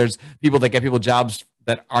 I'm sure there's people that get people jobs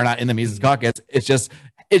that are not in the Mises Caucus. It just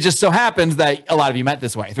so happens that a lot of you met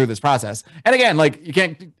this way through this process. And again, like you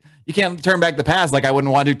can't turn back the past. Like I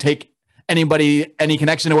wouldn't want to take any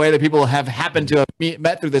connection away that people have happened to have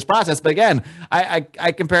met through this process. But again, I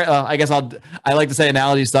compare, I guess I like to say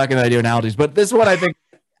analogies suck and I do analogies, but this one I think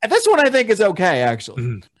is okay,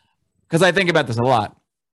 actually. Because I think about this a lot.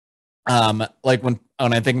 Like when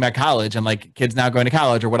I think about college and like kids now going to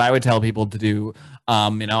college, or what I would tell people to do.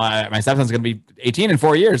 My stepson's going to be 18 in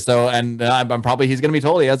 4 years. So, and I'm probably, he's going to be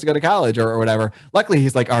told he has to go to college or whatever. Luckily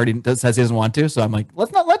he's like already says he doesn't want to. So I'm like,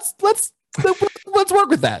 let's work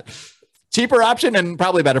with that. cheaper option and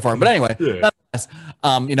probably better for him. But anyway, nonetheless,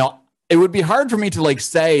 it would be hard for me to like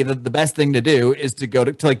say that the best thing to do is to go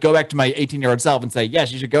back to my 18-year-old self and say,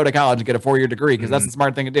 yes, you should go to college and get a 4-year degree because that's the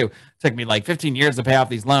smart thing to do. It took me like 15 years to pay off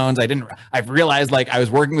these loans. I've realized like I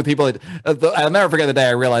was working with people. I'll never forget the day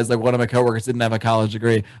I realized like one of my coworkers didn't have a college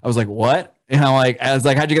degree. I was like, what? I was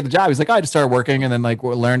like, how'd you get the job? He's like, I just started working and then like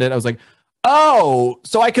learned it. I was like, oh,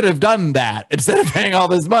 so I could have done that instead of paying all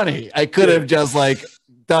this money. I could have just like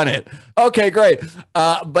done it. Okay, great.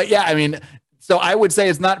 But yeah, I mean, so I would say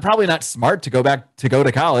it's probably not smart to go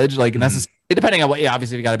to college, like necessarily, depending on what,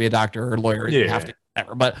 obviously you got to be a doctor or a lawyer, you have to,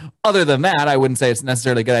 whatever. But other than that, I wouldn't say it's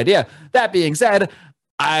necessarily a good idea. That being said,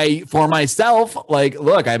 for myself, like,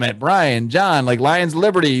 look, I met Brian, John, like Lions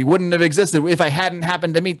Liberty wouldn't have existed if I hadn't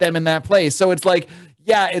happened to meet them in that place. So it's like,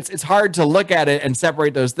 yeah, it's hard to look at it and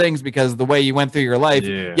separate those things because the way you went through your life,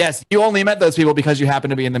 yes, you only met those people because you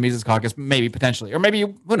happened to be in the Mises Caucus, maybe potentially, or maybe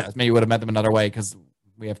who knows, maybe you would have met them another way because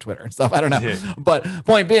we have Twitter and stuff. I don't know. But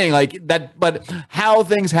point being like that, but how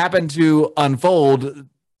things happen to unfold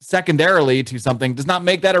secondarily to something does not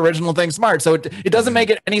make that original thing smart. So it doesn't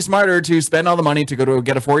make it any smarter to spend all the money to go to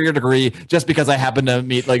get a 4-year degree just because I happen to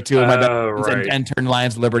meet like two of my best friends and turn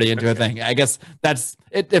Lions Liberty into a thing. I guess that's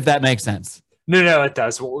it, if that makes sense. No, it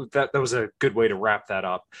does. Well, that was a good way to wrap that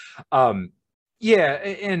up. You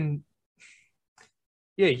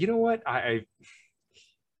know what?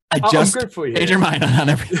 I just changed your mind on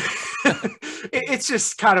everything. It's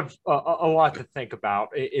just kind of a lot to think about.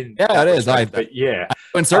 It is. I go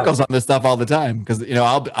in circles on this stuff all the time because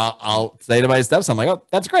I'll say to my steps, I'm like, oh,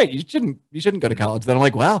 that's great. You shouldn't go to college. Then I'm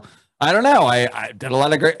like, well, I don't know. I did a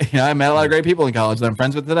lot of great. I met a lot of great people in college that I'm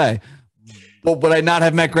friends with today. But would I not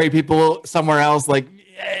have met great people somewhere else? Like,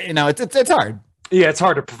 it's hard. Yeah, it's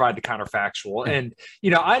hard to provide the counterfactual. And,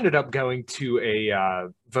 I ended up going to a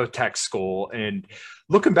Votech school, and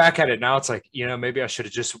looking back at it now, it's like, maybe I should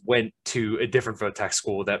have just went to a different Votech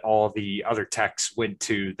school that all the other techs went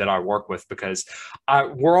to that I work with, because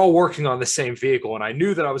we're all working on the same vehicle. And I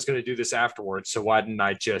knew that I was going to do this afterwards. So why didn't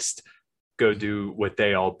I just go do what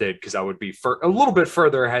they all did? Because I would be a little bit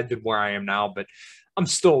further ahead than where I am now, but I'm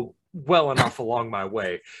still well enough along my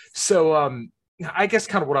way. So I guess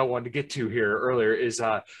kind of what I wanted to get to here earlier is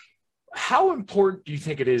how important do you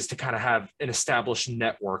think it is to kind of have an established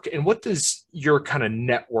network, and what does your kind of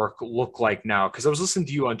network look like now? Because I was listening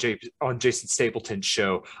to you on Jason Stapleton's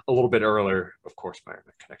show a little bit earlier. Of course, my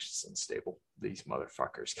connection's unstable. These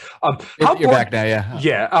motherfuckers. You're back now, yeah.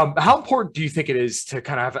 Yeah. How important do you think it is to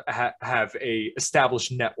kind of have a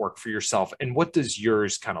established network for yourself, and what does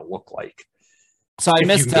yours kind of look like? So I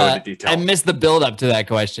missed the build up to that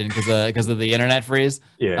question because of the internet freeze.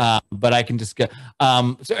 Yeah. But I can just go.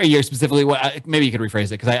 So are you specifically maybe you could rephrase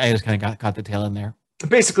it because I just kind of caught the tail in there.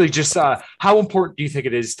 Basically, just how important do you think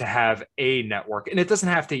it is to have a network? And it doesn't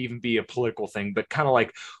have to even be a political thing, but kind of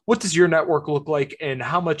like, what does your network look like, and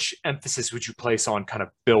how much emphasis would you place on kind of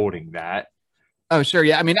building that? Oh, sure.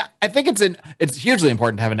 Yeah. I mean, I think it's hugely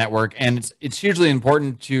important to have a network, and it's hugely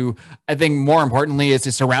important to, I think more importantly, is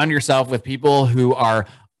to surround yourself with people who are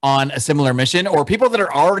on a similar mission, or people that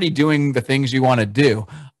are already doing the things you want to do,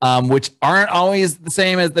 which aren't always the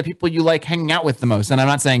same as the people you like hanging out with the most. And I'm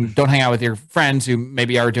not saying don't hang out with your friends who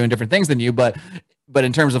maybe are doing different things than you, but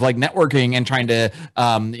in terms of like networking and trying to,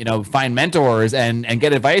 find mentors and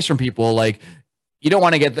get advice from people, like, you don't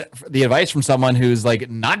want to get the advice from someone who's like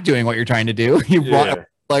not doing what you're trying to do.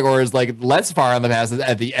 Or is like less far on the path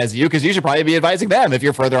as you, because you should probably be advising them if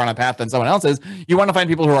you're further on a path than someone else is. You want to find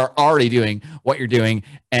people who are already doing what you're doing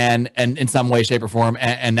and in some way, shape, or form,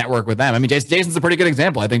 and network with them. I mean, Jason's a pretty good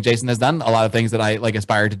example. I think Jason has done a lot of things that I like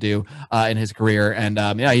aspire to do in his career, and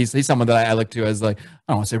he's someone that I look to as like,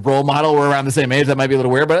 I don't want to say role model. We're around the same age. That might be a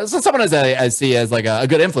little weird, but it's someone I see as like a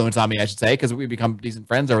good influence on me, I should say, because we've become decent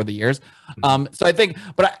friends over the years. So I think,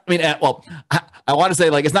 but I mean, I want to say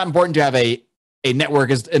like it's not important to have a network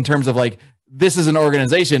is in terms of like this is an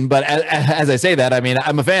organization, but as I say that, I mean,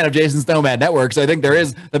 I'm a fan of Jason's Nomad Network, so I think there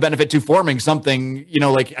is the benefit to forming something,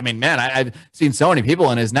 like, I mean, man, I've seen so many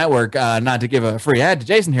people in his network, not to give a free ad to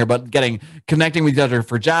Jason here, but connecting with each other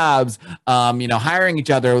for jobs, hiring each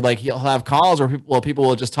other. Like he'll have calls where people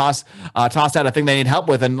will just toss out a thing they need help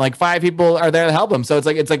with, and like 5 people are there to help them. So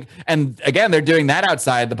it's like, and again, they're doing that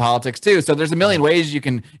outside the politics too. So there's a million ways you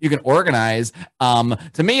can organize. To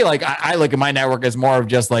me, like I look at my network as more of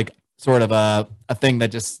just like sort of a thing that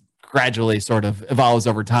just gradually sort of evolves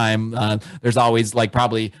over time. There's always like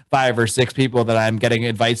probably 5 or 6 people that I'm getting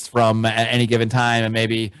advice from at any given time, and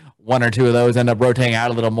maybe 1 or 2 of those end up rotating out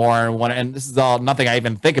a little more. And this is all nothing I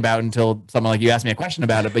even think about until someone like you asked me a question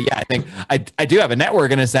about it. But yeah, I think I do have a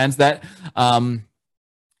network in a sense that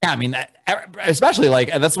Yeah, I mean, especially like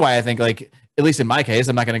that's why I think like at least in my case,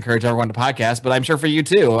 I'm not going to encourage everyone to podcast, but I'm sure for you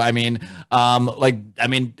too. I mean,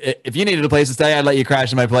 if you needed a place to stay, I'd let you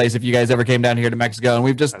crash in my place if you guys ever came down here to Mexico, and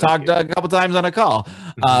we've just talked a couple times on a call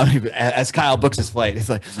as Kyle books his flight. It's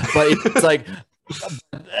like, but it's like.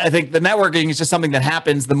 I think the networking is just something that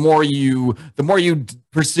happens the more you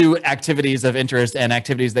pursue activities of interest and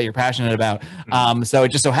activities that you're passionate about. So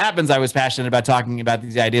it just so happens I was passionate about talking about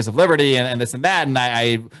these ideas of liberty and this and that, and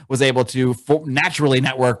I was able to naturally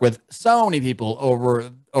network with so many people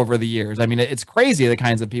over the years. I mean, it's crazy the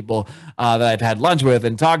kinds of people that I've had lunch with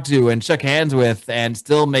and talked to and shook hands with and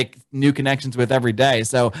still make new connections with every day.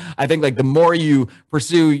 So I think like the more you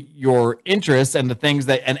pursue your interests and the things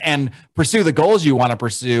that and pursue the goals you want to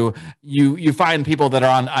pursue, you find people that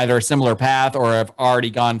are on either a similar path or have already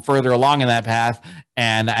gone further along in that path.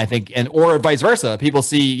 And I think, or vice versa, people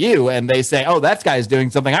see you and they say, "Oh, that guy's doing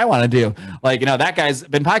something I want to do." Like, that guy's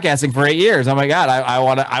been podcasting for 8 years. Oh my God, I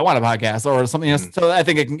want to podcast or something else. So I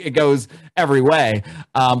think it goes every way.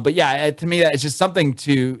 But yeah, to me, it's just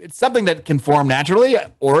it's something that can form naturally,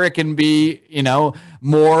 or it can be,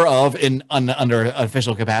 more of under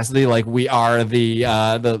official capacity. Like we are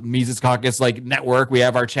the Mises Caucus like network. We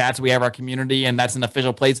have our chats, we have our community, and that's an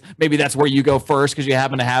official place. Maybe that's where you go first because you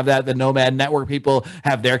happen to have that. The Nomad Network people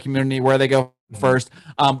have their community where they go first.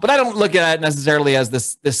 But I don't look at it necessarily as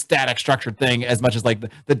this static structured thing as much as like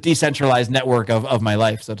the decentralized network of my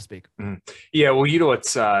life, so to speak. Yeah, well,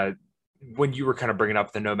 it's when you were kind of bringing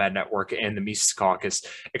up the Nomad Network and the Mises Caucus,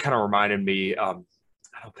 it kind of reminded me.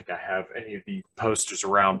 I don't think I have any of the posters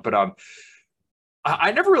around, but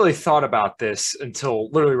I never really thought about this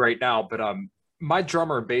until literally right now. But my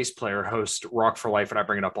drummer and bass player host Rock for Life, and I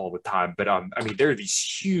bring it up all the time. But I mean, there are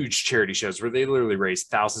these huge charity shows where they literally raise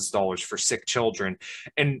thousands of dollars for sick children,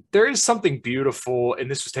 and there is something beautiful.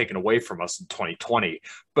 And this was taken away from us in 2020,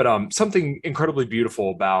 but something incredibly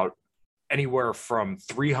beautiful about anywhere from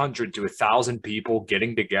 300 to 1,000 people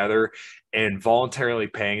getting together and voluntarily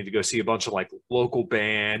paying to go see a bunch of like local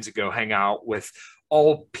bands and go hang out with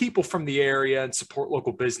all people from the area and support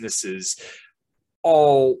local businesses,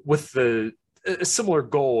 all with a similar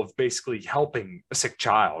goal of basically helping a sick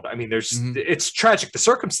child. I mean, it's tragic, the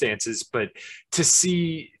circumstances, but to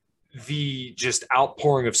see the just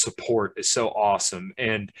outpouring of support is so awesome.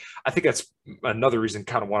 And I think that's another reason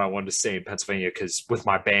kind of why I wanted to stay in Pennsylvania, because with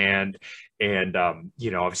my band and,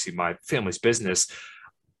 obviously my family's business,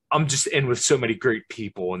 I'm just in with so many great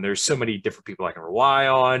people, and there's so many different people I can rely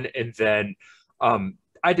on. And then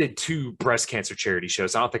I did 2 breast cancer charity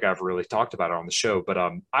shows. I don't think I've really talked about it on the show, but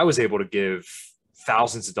I was able to give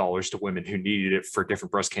thousands of dollars to women who needed it for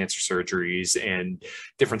different breast cancer surgeries and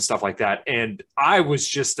different stuff like that. And I was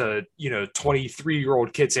just a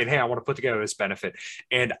 23-year-old kid saying, "Hey, I want to put together this benefit."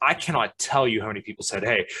 And I cannot tell you how many people said,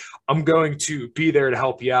 "Hey, I'm going to be there to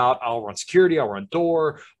help you out. I'll run security, I'll run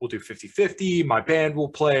door, we'll do 50-50, my band will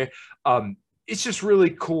play." It's just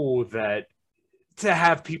really cool to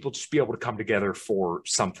have people just be able to come together for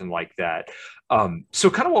something like that. So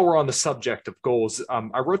kind of while we're on the subject of goals,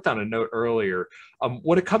 I wrote down a note earlier.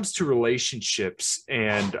 When it comes to relationships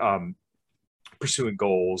and pursuing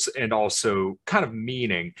goals and also kind of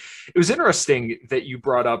meaning, it was interesting that you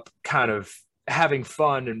brought up kind of having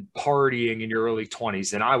fun and partying in your early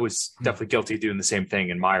 20s. And I was definitely guilty of doing the same thing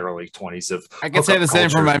in my early 20s. I can say the same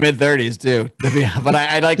for my mid 30s too, but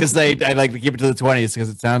I'd like to say I'd like to keep it to the 20s because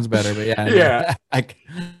it sounds better. But I can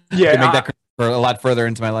make that for a lot further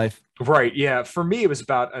into my life. Right. Yeah. For me, it was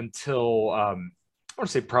about until I want to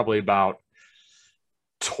say probably about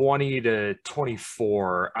 20 to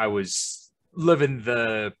 24. I was living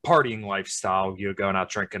the partying lifestyle, going out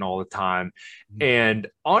drinking all the time. And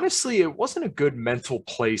honestly, it wasn't a good mental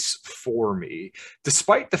place for me,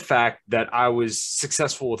 despite the fact that I was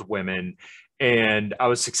successful with women and I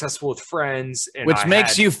was successful with friends. And which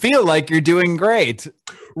makes you feel like you're doing great.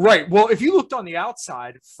 Right. Well, if you looked on the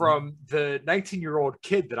outside from the 19-year-old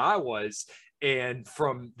kid that I was, and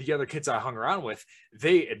from the other kids I hung around with,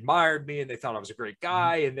 they admired me and they thought I was a great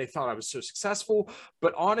guy and they thought I was so successful.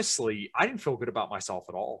 But honestly, I didn't feel good about myself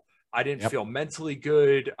at all. I didn't feel mentally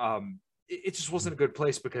good. It just wasn't a good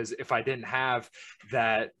place, because if I didn't have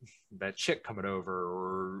that chick coming over,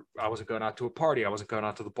 or I wasn't going out to a party, I wasn't going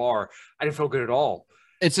out to the bar, I didn't feel good at all.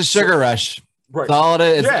 It's a sugar rush. Right. That's all it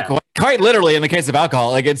is. Yeah. Quite literally in the case of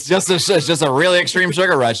alcohol. Like it's just a really extreme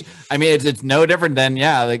sugar rush. I mean, it's no different than,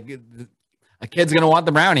 a kid's going to want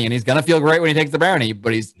the brownie and he's going to feel great when he takes the brownie,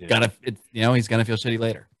 but he's he's going to feel shitty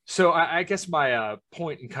later. So I guess my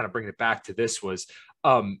point in kind of bringing it back to this was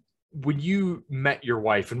when you met your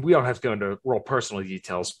wife, and we don't have to go into real personal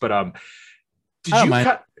details, but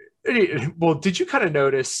Well, did you kind of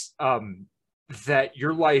notice that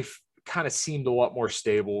your life kind of seemed a lot more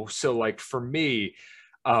stable? So like for me,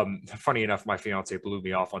 funny enough, my fiance blew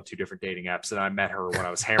me off on 2 different dating apps, and I met her when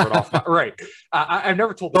I was hammered off my right. I've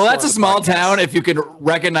never told. Well, that's a small town. If you could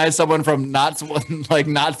recognize someone from not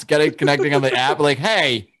connecting on the app, like,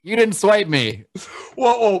 hey, you didn't swipe me.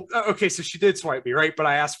 Well, okay, so she did swipe me, right? But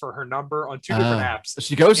I asked for her number on 2 different apps.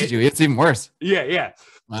 She ghosted you. It's even worse. Yeah.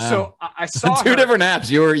 Wow. So I saw 2 different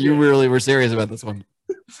apps. You really were serious about this one.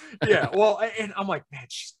 Yeah. Well, and I'm like, man,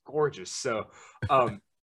 she's gorgeous. So,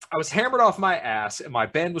 I was hammered off my ass, and my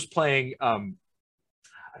band was playing. I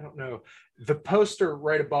don't know, the poster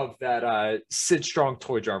right above that Sid Strong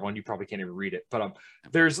toy drive one. You probably can't even read it, but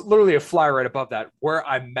there's literally a flyer right above that where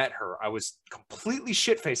I met her. I was completely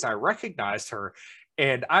shit-faced. I recognized her,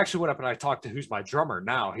 and I actually went up and I talked to who's my drummer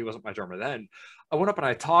now. He wasn't my drummer then. I went up and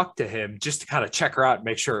I talked to him just to kind of check her out and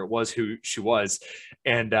make sure it was who she was.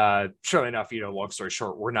 And sure enough, long story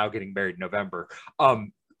short, we're now getting married in November.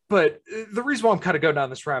 But the reason why I'm kind of going down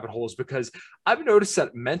this rabbit hole is because I've noticed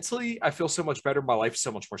that mentally I feel so much better. My life is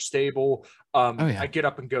so much more stable. I get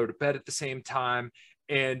up and go to bed at the same time.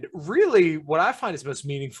 And really what I find is most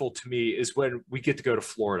meaningful to me is when we get to go to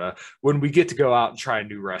Florida, when we get to go out and try a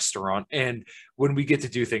new restaurant, and when we get to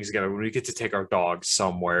do things together, when we get to take our dogs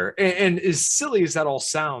somewhere. And as silly as that all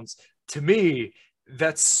sounds, to me,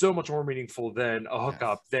 that's so much more meaningful than a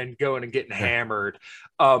hookup, than going and getting hammered.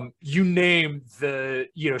 You name the,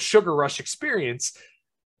 sugar rush experience.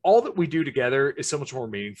 All that we do together is so much more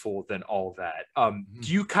meaningful than all of that.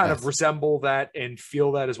 Do you kind of resemble that and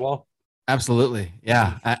feel that as well? Absolutely.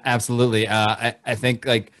 Yeah, absolutely. I think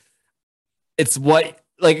like it's what,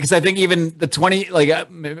 like, because I think even the 20,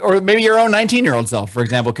 or maybe your own 19-year-old self, for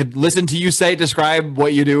example, could listen to you describe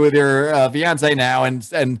what you do with your fiance now and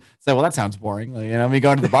say, well, that sounds boring. Me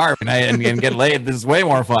going to the bar and get laid. This is way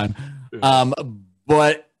more fun.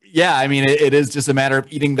 But yeah, I mean, it is just a matter of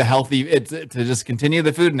eating the healthy. It's to just continue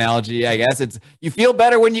the food analogy. I guess you feel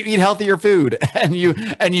better when you eat healthier food, and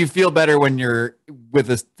you feel better when you're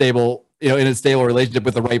with a stable, in a stable relationship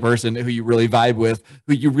with the right person who you really vibe with,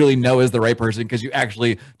 who you really know is the right person, because you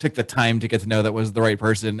actually took the time to get to know that was the right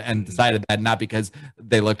person and decided that, not because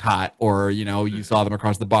they looked hot or, you saw them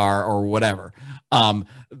across the bar or whatever.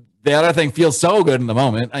 The other thing feels so good in the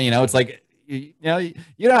moment. It's like, you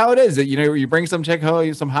know how it is. You bring some chick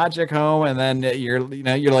home, some hot chick home, and then you're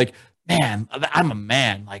like, man, I'm a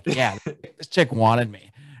man. Like, yeah, this chick wanted me.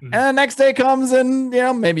 And the next day comes, and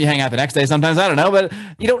maybe you hang out the next day sometimes, I don't know, but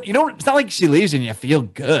you don't it's not like she leaves and you feel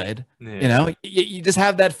good. You just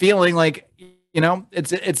have that feeling like,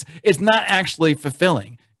 it's not actually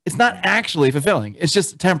fulfilling. It's not actually fulfilling. It's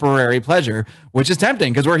just temporary pleasure, which is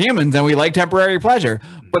tempting because we're humans and we like temporary pleasure,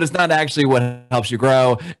 but it's not actually what helps you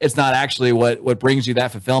grow. It's not actually what brings you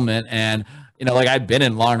that fulfillment. And like, I've been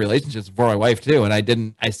in long relationships before my wife too,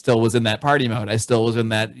 and I still was in that party mode. I still was in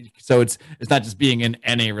that. So it's not just being in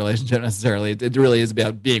any relationship necessarily. It really is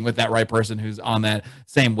about being with that right person who's on that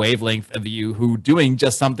same wavelength of you, who doing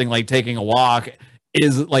just something like taking a walk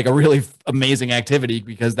is like a really amazing activity,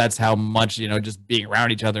 because that's how much, just being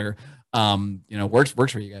around each other, works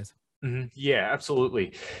for you guys. Mm-hmm. Yeah,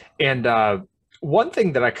 absolutely. And one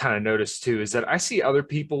thing that I kind of noticed too is that I see other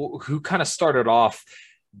people who kind of started off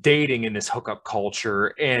dating in this hookup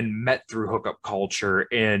culture and met through hookup culture,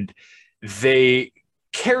 and they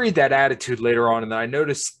carried that attitude later on. And then I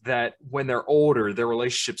noticed that when they're older, their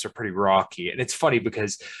relationships are pretty rocky. And it's funny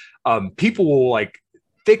because people will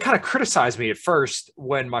they kind of criticized me at first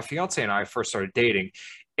when my fiance and I first started dating.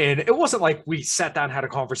 And it wasn't like we sat down, had a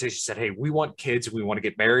conversation, said, hey, we want kids, we want to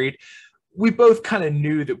get married. We both kind of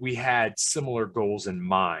knew that we had similar goals in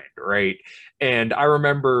mind, right? And I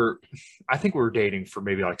remember, I think we were dating for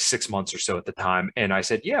maybe 6 months or so at the time. And I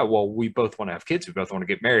said, yeah, well, we both want to have kids. We both want to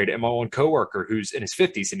get married. And my one coworker, who's in his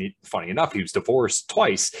 50s, and funny enough, he was divorced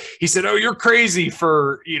twice. He said, oh, you're crazy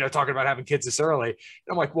for, talking about having kids this early. And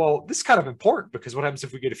I'm like, well, this is kind of important, because what happens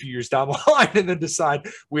if we get a few years down the line and then decide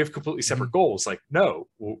we have completely separate goals? Like, no,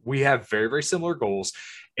 we have very, very similar goals.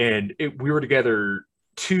 And we were together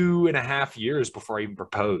 2.5 years before I even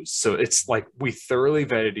proposed. So it's like we thoroughly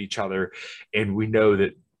vetted each other, and we know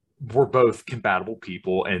that we're both compatible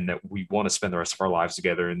people, and that we want to spend the rest of our lives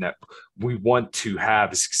together, and that we want to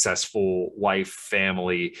have a successful life,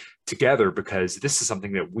 family together, because this is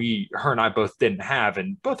something that her and I both didn't have,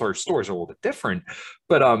 and both our stories are a little bit different.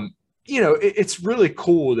 But it's really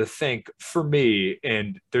cool to think, for me,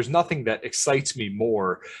 and there's nothing that excites me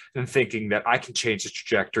more than thinking that I can change the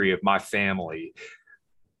trajectory of my family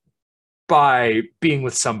by being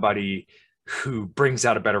with somebody who brings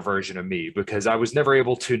out a better version of me, because I was never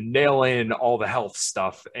able to nail in all the health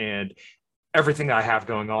stuff and everything I have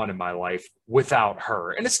going on in my life without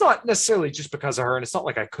her. And it's not necessarily just because of her, and it's not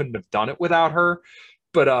like I couldn't have done it without her,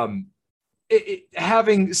 but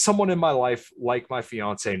having someone in my life like my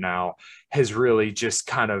fiance now has really just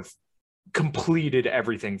kind of completed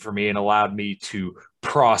everything for me and allowed me to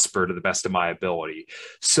prosper to the best of my ability.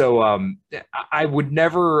 So I would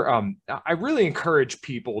never, I really encourage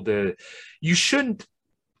people you shouldn't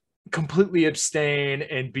completely abstain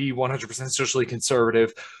and be 100% socially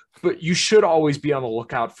conservative, but you should always be on the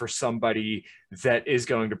lookout for somebody that is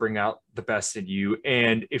going to bring out the best in you.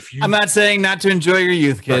 And if you, I'm not saying not to enjoy your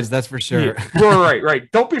youth, kids. That's for sure. Yeah, right.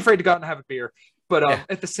 Don't be afraid to go out and have a beer. But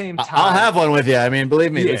at the same time, I'll have one with you. I mean,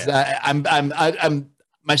 believe me, I'm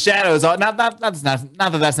my shadow is not that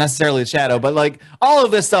that's necessarily a shadow, but like all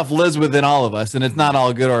of this stuff lives within all of us, and it's not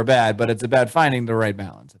all good or bad, but it's about finding the right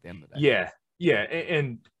balance at the end of the day. Yeah.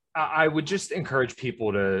 And I would just encourage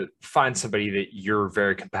people to find somebody that you're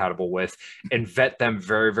very compatible with and vet them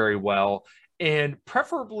very, very well. And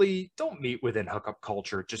preferably don't meet within hookup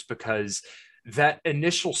culture, just because that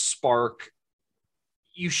initial spark,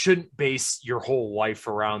 you shouldn't base your whole life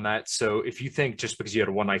around that. So if you think just because you had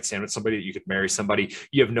a one-night stand with somebody that you could marry somebody,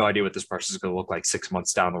 you have no idea what this person is going to look like 6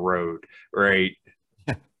 months down the road, right?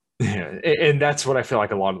 Yeah. And that's what I feel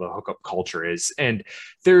like a lot of the hookup culture is. And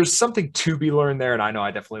there's something to be learned there, and I know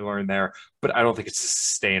I definitely learned there, but I don't think it's a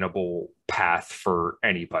sustainable path for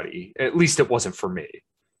anybody. At least it wasn't for me.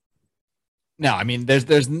 No, I mean,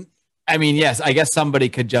 yes, I guess somebody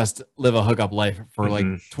could just live a hookup life for like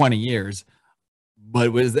 20 years.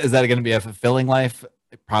 But is that going to be a fulfilling life?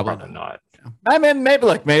 Probably not. I mean, maybe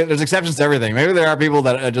there's exceptions to everything. Maybe there are people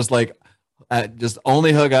that are just like, just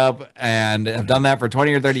only hook up and have done that for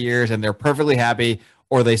 20 or 30 years and they're perfectly happy,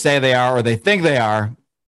 or they say they are, or they think they are.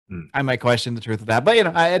 I might question the truth of that, but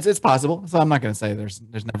it's possible. So I'm not going to say there's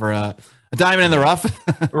never a diamond in the rough.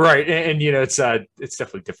 Right. And it's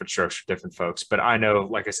definitely different strokes for different folks, but I know,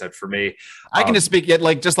 like I said, for me, I can just speak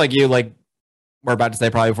it just like you, like we're about to say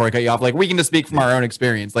probably before I cut you off, like we can just speak from our own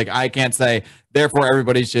experience. Like I can't say, therefore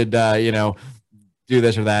everybody should, do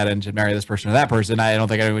this or that and should marry this person or that person. I don't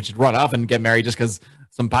think anyone should run off and get married just because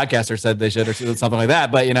some podcaster said they should or something like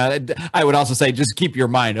that. But, I would also say just keep your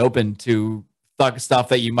mind open to stuff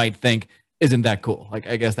that you might think isn't that cool. Like,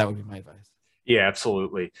 I guess that would be my advice. Yeah,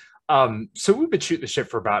 absolutely. So we've been shooting the shit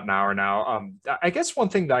for about an hour now. I guess one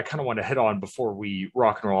thing that I kind of want to hit on before we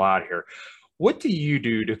rock and roll out here, what do you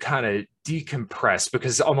do to kind of decompress?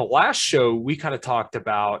 Because on the last show, we kind of talked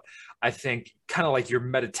about, I think, kind of like your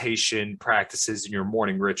meditation practices and your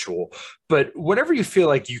morning ritual. But whenever you feel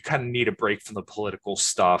like you kind of need a break from the political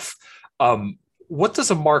stuff, what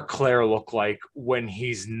does a Marc Clair look like when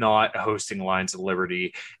he's not hosting Lions of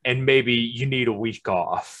Liberty and maybe you need a week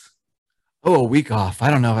off? Oh, a week off. I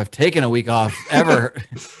don't know if I've taken a week off ever.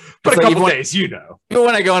 But a couple days, Even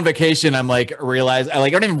when I go on vacation, I'm like, I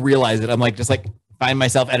don't even realize it. I'm like, just like find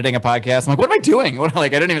myself editing a podcast. I'm like, what am I doing? I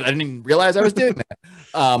didn't even realize I was doing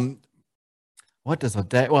that. What does a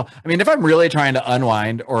day? Well, I mean, if I'm really trying to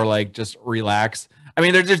unwind or like just relax, I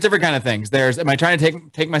mean, there's different kind of things. Am I trying to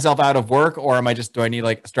take myself out of work, or do I need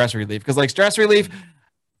like stress relief? Because like stress relief,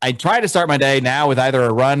 I try to start my day now with either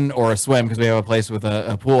a run or a swim, because we have a place with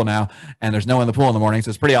a pool now and there's no one in the pool in the morning. So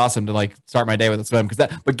it's pretty awesome to like start my day with a swim,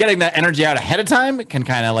 but getting that energy out ahead of time can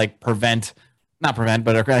kind of like curtail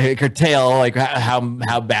like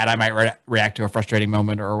how bad I might react to a frustrating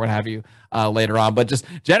moment or what have you later on. But just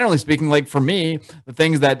generally speaking, like for me, the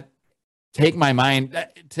things that take my mind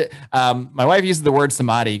my wife uses the word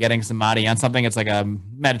samadhi, getting samadhi on something. It's like a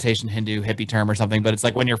meditation Hindu hippie term or something, but it's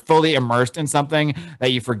like when you're fully immersed in something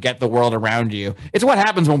that you forget the world around you. It's what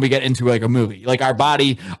happens when we get into like a movie. Like our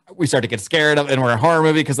body, we start to get scared of, and we're a horror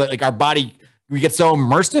movie because like our body, we get so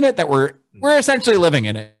immersed in it that we're essentially living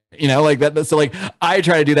in it. Like that. So like I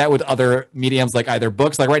try to do that with other mediums, like either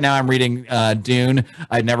books. Like right now I'm reading Dune.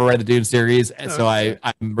 I've never read the Dune series. So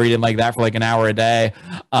I'm reading like that for like an hour a day.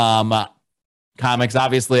 Comics,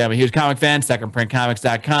 obviously, I'm a huge comic fan.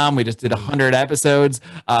 Secondprintcomics.com. We just did 100 episodes.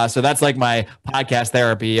 So that's like my podcast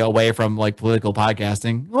therapy away from like political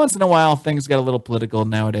podcasting. Once in a while, things get a little political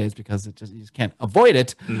nowadays because you just can't avoid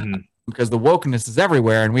it. Because the wokeness is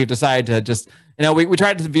everywhere, and we've decided to just, we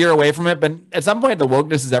tried to veer away from it, but at some point the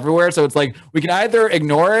wokeness is everywhere. So it's like we can either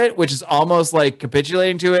ignore it, which is almost like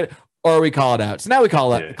capitulating to it, or we call it out. So now we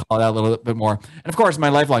call it out a little bit more. And of course, my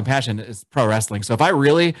lifelong passion is pro wrestling. So if I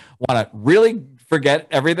really want to really forget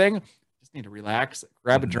everything, just need to relax,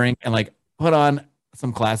 grab a drink, and like put on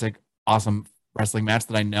some classic, awesome wrestling match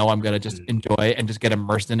that I know I'm going to just enjoy and just get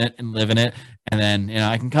immersed in it and live in it. And then, you know,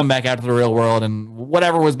 I can come back out to the real world and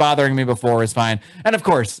whatever was bothering me before is fine. And of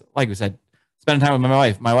course, like we said, spending time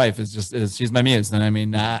with my wife is she's my muse. And I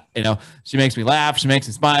mean, you know, she makes me laugh. She makes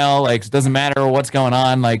me smile. Like, it doesn't matter what's going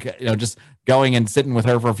on. Like, you know, just going and sitting with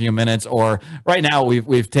her for a few minutes, or right now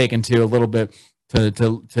we've taken to a little bit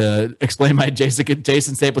to explain my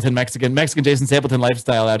Jason Stapleton Mexican Jason Stapleton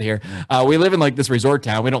lifestyle out here. We live in like this resort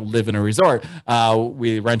town. We don't live in a resort.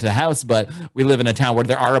 We rent a house, but we live in a town where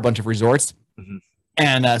there are a bunch of resorts. Mm-hmm.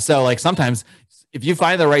 And so like sometimes if you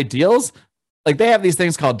find the right deals, like they have these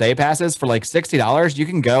things called day passes for like $60. You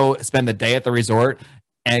can go spend the day at the resort.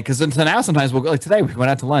 And because so now sometimes we'll go, like today we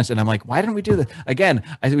went out to lunch and I'm like, why didn't we do this again?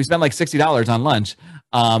 We spent like $60 on lunch.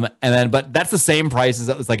 And then, but that's the same price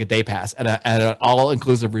as like a day pass at an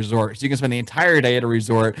all-inclusive resort. So you can spend the entire day at a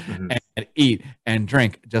resort and eat and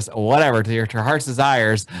drink, just whatever to your heart's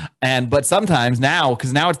desires. But sometimes now,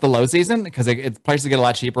 because now it's the low season, because prices get a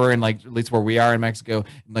lot cheaper, and like at least where we are in Mexico,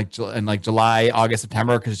 in like July, August,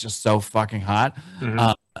 September, because it's just so fucking hot.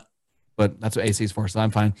 But that's what AC is for, so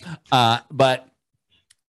I'm fine.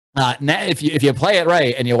 If you play it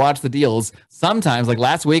right and you watch the deals, sometimes like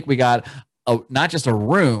last week we got not just a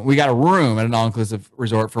room, we got a room at an all-inclusive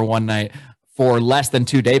resort for one night for less than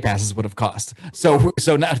 2 day passes would have cost. So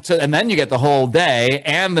and then you get the whole day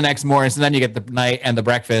and the next morning. So then you get the night and the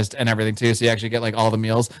breakfast and everything too. So you actually get like all the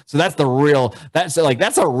meals. So that's a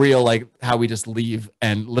real like how we just leave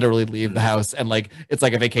and literally leave the house, and like it's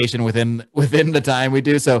like a vacation within the time we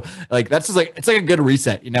do. So like that's just like it's like a good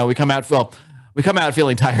reset. You know, we come out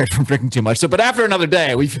feeling tired from drinking too much. So, but after another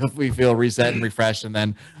day, we feel reset and refreshed, and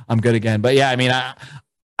then I'm good again. But yeah, I mean,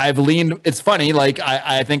 I've leaned. It's funny. Like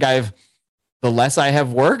I think the less I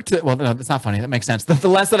have worked. Well, no, that's not funny. That makes sense. The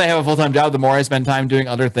less that I have a full-time job, the more I spend time doing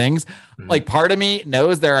other things. Like part of me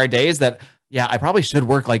knows there are days that, yeah, I probably should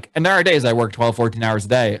work and there are days I work 12, 14 hours a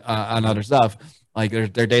day on other stuff. Like there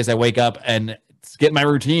are days I wake up and get my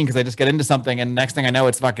routine because I just get into something, and next thing I know,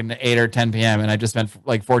 it's fucking 8 or 10 p.m. and I just spent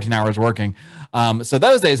like 14 hours working. So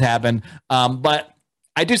those days happen. But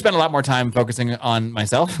I do spend a lot more time focusing on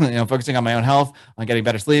myself, focusing on my own health, on getting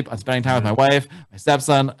better sleep, on spending time with my wife, my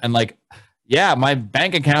stepson, and like, yeah, my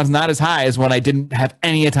bank account's not as high as when I didn't have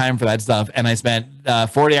any time for that stuff. And I spent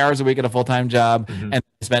 40 hours a week at a full-time job, and I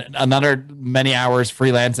spent another many hours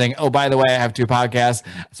freelancing. Oh, by the way, I have 2 podcasts.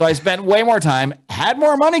 So I spent way more time, had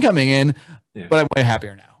more money coming in, but I'm way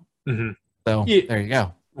happier now. So there you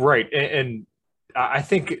go. Right. And I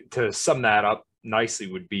think to sum that up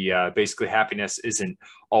nicely would be basically happiness isn't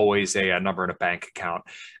always a number in a bank account,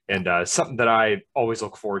 and something that I always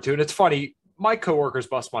look forward to. And it's funny, my coworkers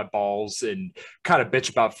bust my balls and kind of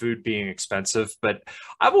bitch about food being expensive, but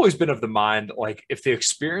I've always been of the mind, like, if the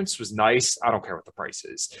experience was nice, I don't care what the price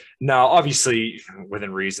is. Now, obviously,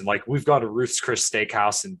 within reason, like we've gone to Ruth's Chris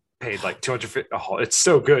Steakhouse and paid like $250. Oh, it's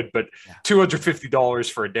so good, but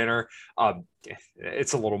 $250 for a dinner,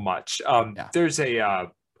 it's a little much. There's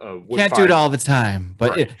can't do it all the time,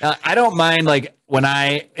 but right. I don't mind like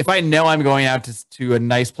if I know I'm going out to a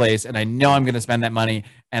nice place and I know I'm going to spend that money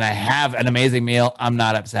and I have an amazing meal, I'm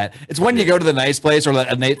not upset. It's when you go to the nice place or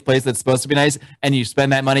a nice place that's supposed to be nice and you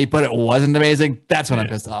spend that money, but it wasn't amazing. That's when I'm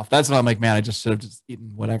pissed off. That's when I'm like, man, I just should have just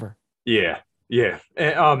eaten whatever. Yeah.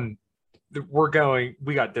 And,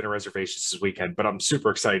 we got dinner reservations this weekend, but I'm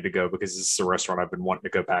super excited to go because this is a restaurant I've been wanting to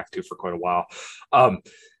go back to for quite a while. But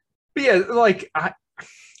yeah, like I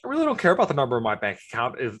really don't care about the number in my bank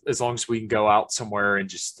account as long as we can go out somewhere and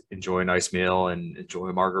just enjoy a nice meal and enjoy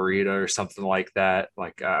a margarita or something like that.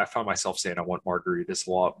 Like I found myself saying I want margaritas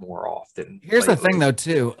a lot more often. Here's the thing though,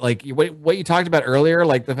 too, like what you talked about earlier,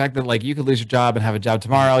 like the fact that like you could lose your job and have a job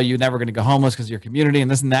tomorrow, you're never going to go homeless because of your community and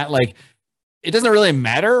this and that. Like it doesn't really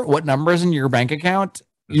matter what numbers in your bank account.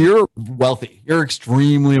 You're wealthy. You're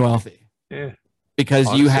extremely wealthy. Yeah. Because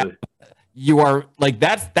honestly, you are like,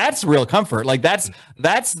 that's real comfort. Like that's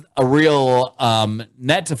a real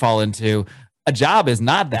net to fall into. A job is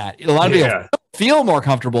not that. A lot of people feel more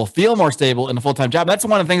comfortable, feel more stable in a full-time job. That's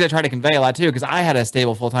one of the things I try to convey a lot too, because I had a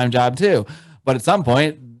stable full-time job too. But at some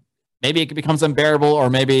point, maybe it becomes unbearable, or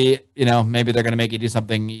maybe they're going to make you do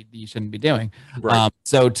something you shouldn't be doing. Right.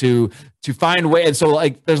 So to find ways, so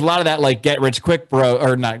like there's a lot of that like get rich quick bro,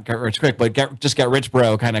 or not get rich quick, but get rich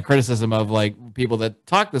bro kind of criticism of like people that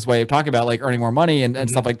talk this way, talk about like earning more money and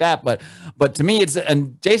stuff like that. But to me,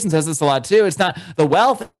 and Jason says this a lot too, it's not the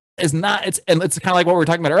wealth is not, it's kind of like what we were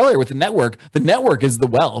talking about earlier with the network. The network is the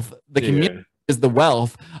wealth. The community is the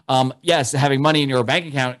wealth. Yes, having money in your bank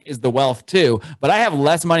account is the wealth too, but I have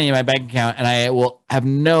less money in my bank account and I will have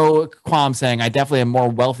no qualm saying I definitely am more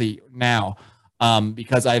wealthy now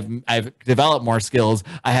because I've developed more skills.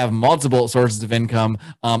 I have multiple sources of income.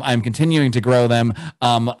 I'm continuing to grow them.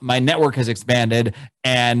 My network has expanded,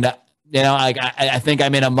 and I think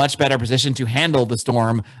I'm in a much better position to handle the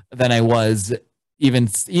storm than I was even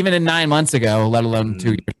in 9 months ago, let alone 2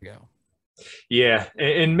 years ago. Yeah,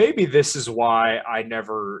 and maybe this is why I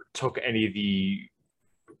never took any of the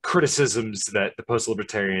criticisms that the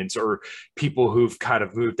post-libertarians or people who've kind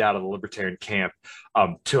of moved out of the libertarian camp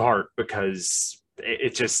to heart, because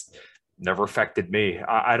it just never affected me.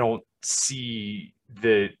 I don't see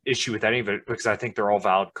the issue with any of it because I think they're all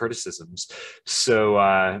valid criticisms. So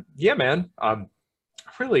yeah, man, I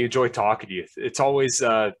really enjoy talking to you. It's always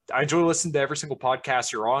I enjoy listening to every single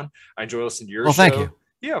podcast you're on. I enjoy listening to your show. Thank you.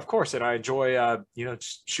 Yeah, of course, and I enjoy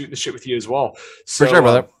just shooting the shit with you as well. So, for sure,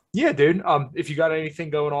 brother. Yeah, dude. If you got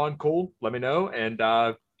anything going on, cool, let me know, and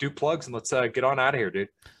do plugs, and let's get on out of here, dude.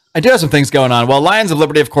 I do have some things going on. Well, Lions of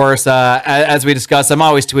Liberty, of course, as we discussed, I'm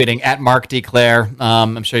always tweeting at Mark D. Claire.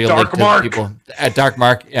 I'm sure you'll link to people at Dark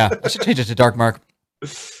Mark. Yeah, I should change it to Dark Mark.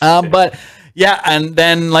 But yeah, and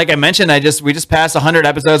then like I mentioned, we just passed 100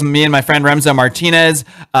 episodes. Me and my friend Remzo Martinez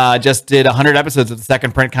just did 100 episodes of the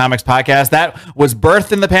Second Print Comics podcast. That was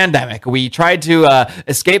birthed in the pandemic. We tried to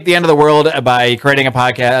escape the end of the world by creating a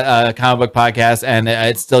podcast, comic book podcast, and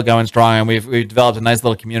it's still going strong. And we've developed a nice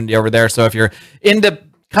little community over there. So if you're into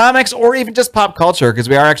comics or even just pop culture, because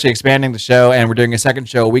we are actually expanding the show and we're doing a second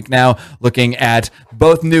show a week now looking at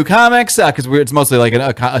both new comics, because it's mostly like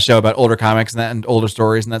a show about older comics and older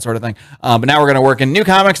stories and that sort of thing, but now we're going to work in new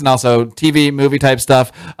comics and also TV movie type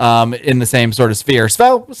stuff in the same sort of sphere,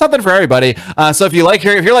 so something for everybody. So if you're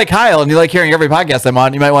like Kyle and you like hearing every podcast I'm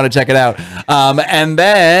on, you might want to check it out. And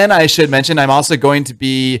then I should mention I'm also going to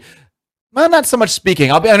be not so much speaking.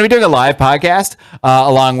 I'm going to be doing a live podcast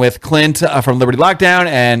along with Clint from Liberty Lockdown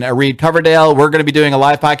and Reed Coverdale. We're going to be doing a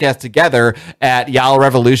live podcast together at Y'all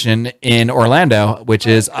Revolution in Orlando, which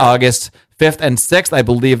is August 5th and 6th. I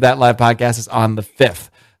believe that live podcast is on the 5th.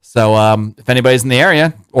 So if anybody's in the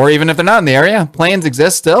area, or even if they're not in the area, planes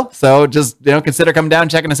exist still. So just consider coming down,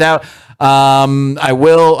 checking us out. I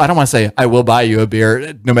don't want to say I will buy you a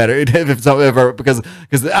beer, no matter if it's ever, because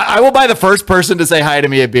I will buy the first person to say hi to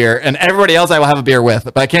me a beer, and everybody else I will have a beer with.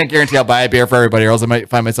 But I can't guarantee I'll buy a beer for everybody, or else I might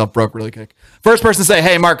find myself broke really quick. First person to say,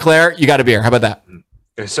 "Hey, Mark Claire, you got a beer? How about that?"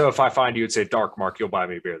 So if I find you and say Dark Mark, you'll buy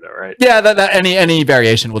me a beer, though, right? Yeah, that any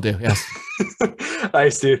variation will do. Yes.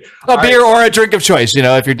 Nice, dude. A beer or a drink of choice.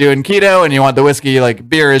 If you're doing keto and you want the whiskey, like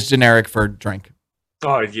beer is generic for drink.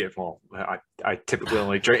 Oh yeah, well, I typically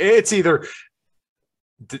only drink. It's either.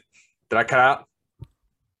 Did I cut out?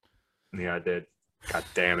 Yeah, I did. God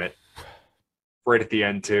damn it! Right at the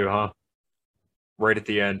end too, huh? Right at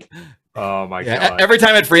the end. Oh my god! Every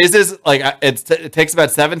time it freezes, like it takes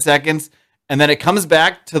about 7 seconds. And then it comes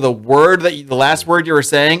back to the last word you were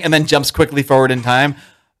saying, and then jumps quickly forward in time.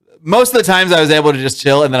 Most of the times I was able to just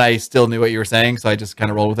chill, and then I still knew what you were saying, so I just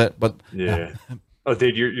kind of rolled with it. But yeah. Oh,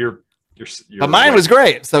 dude, you're but mine was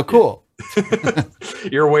great. So cool. Yeah.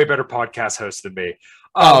 You're a way better podcast host than me.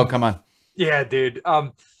 Oh, come on. Yeah, dude.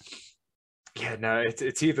 Yeah, no,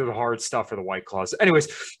 it's either the hard stuff or the White Claws. Anyways,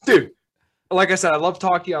 dude. Like I said, I love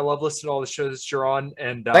talking. I love listening to all the shows that you're on.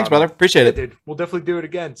 And thanks, brother. Appreciate it. Dude, we'll definitely do it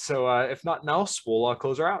again. So if nothing else, we'll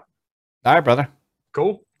close her out. All right, brother.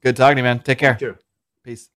 Cool. Good talking to you, man. Take care. You too.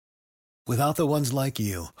 Peace. Without the ones like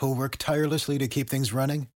you who work tirelessly to keep things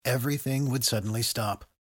running, everything would suddenly stop.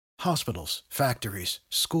 Hospitals, factories,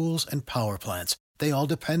 schools, and power plants, they all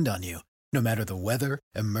depend on you. No matter the weather,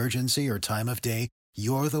 emergency, or time of day,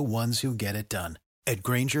 you're the ones who get it done. At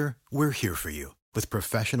Grainger, we're here for you. With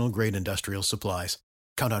professional-grade industrial supplies,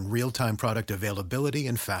 count on real-time product availability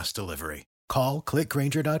and fast delivery. Call, click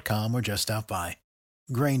Grainger.com, or just stop by.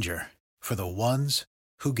 Grainger, for the ones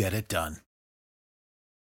who get it done.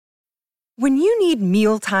 When you need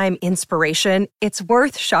mealtime inspiration, it's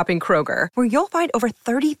worth shopping Kroger, where you'll find over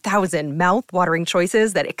 30,000 mouth-watering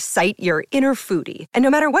choices that excite your inner foodie. And no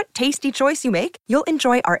matter what tasty choice you make, you'll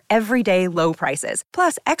enjoy our everyday low prices,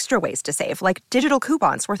 plus extra ways to save, like digital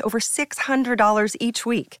coupons worth over $600 each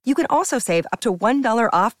week. You can also save up to $1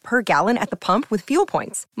 off per gallon at the pump with fuel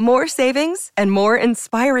points. More savings and more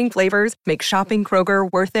inspiring flavors make shopping Kroger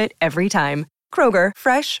worth it every time. Kroger,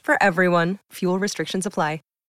 fresh for everyone. Fuel restrictions apply.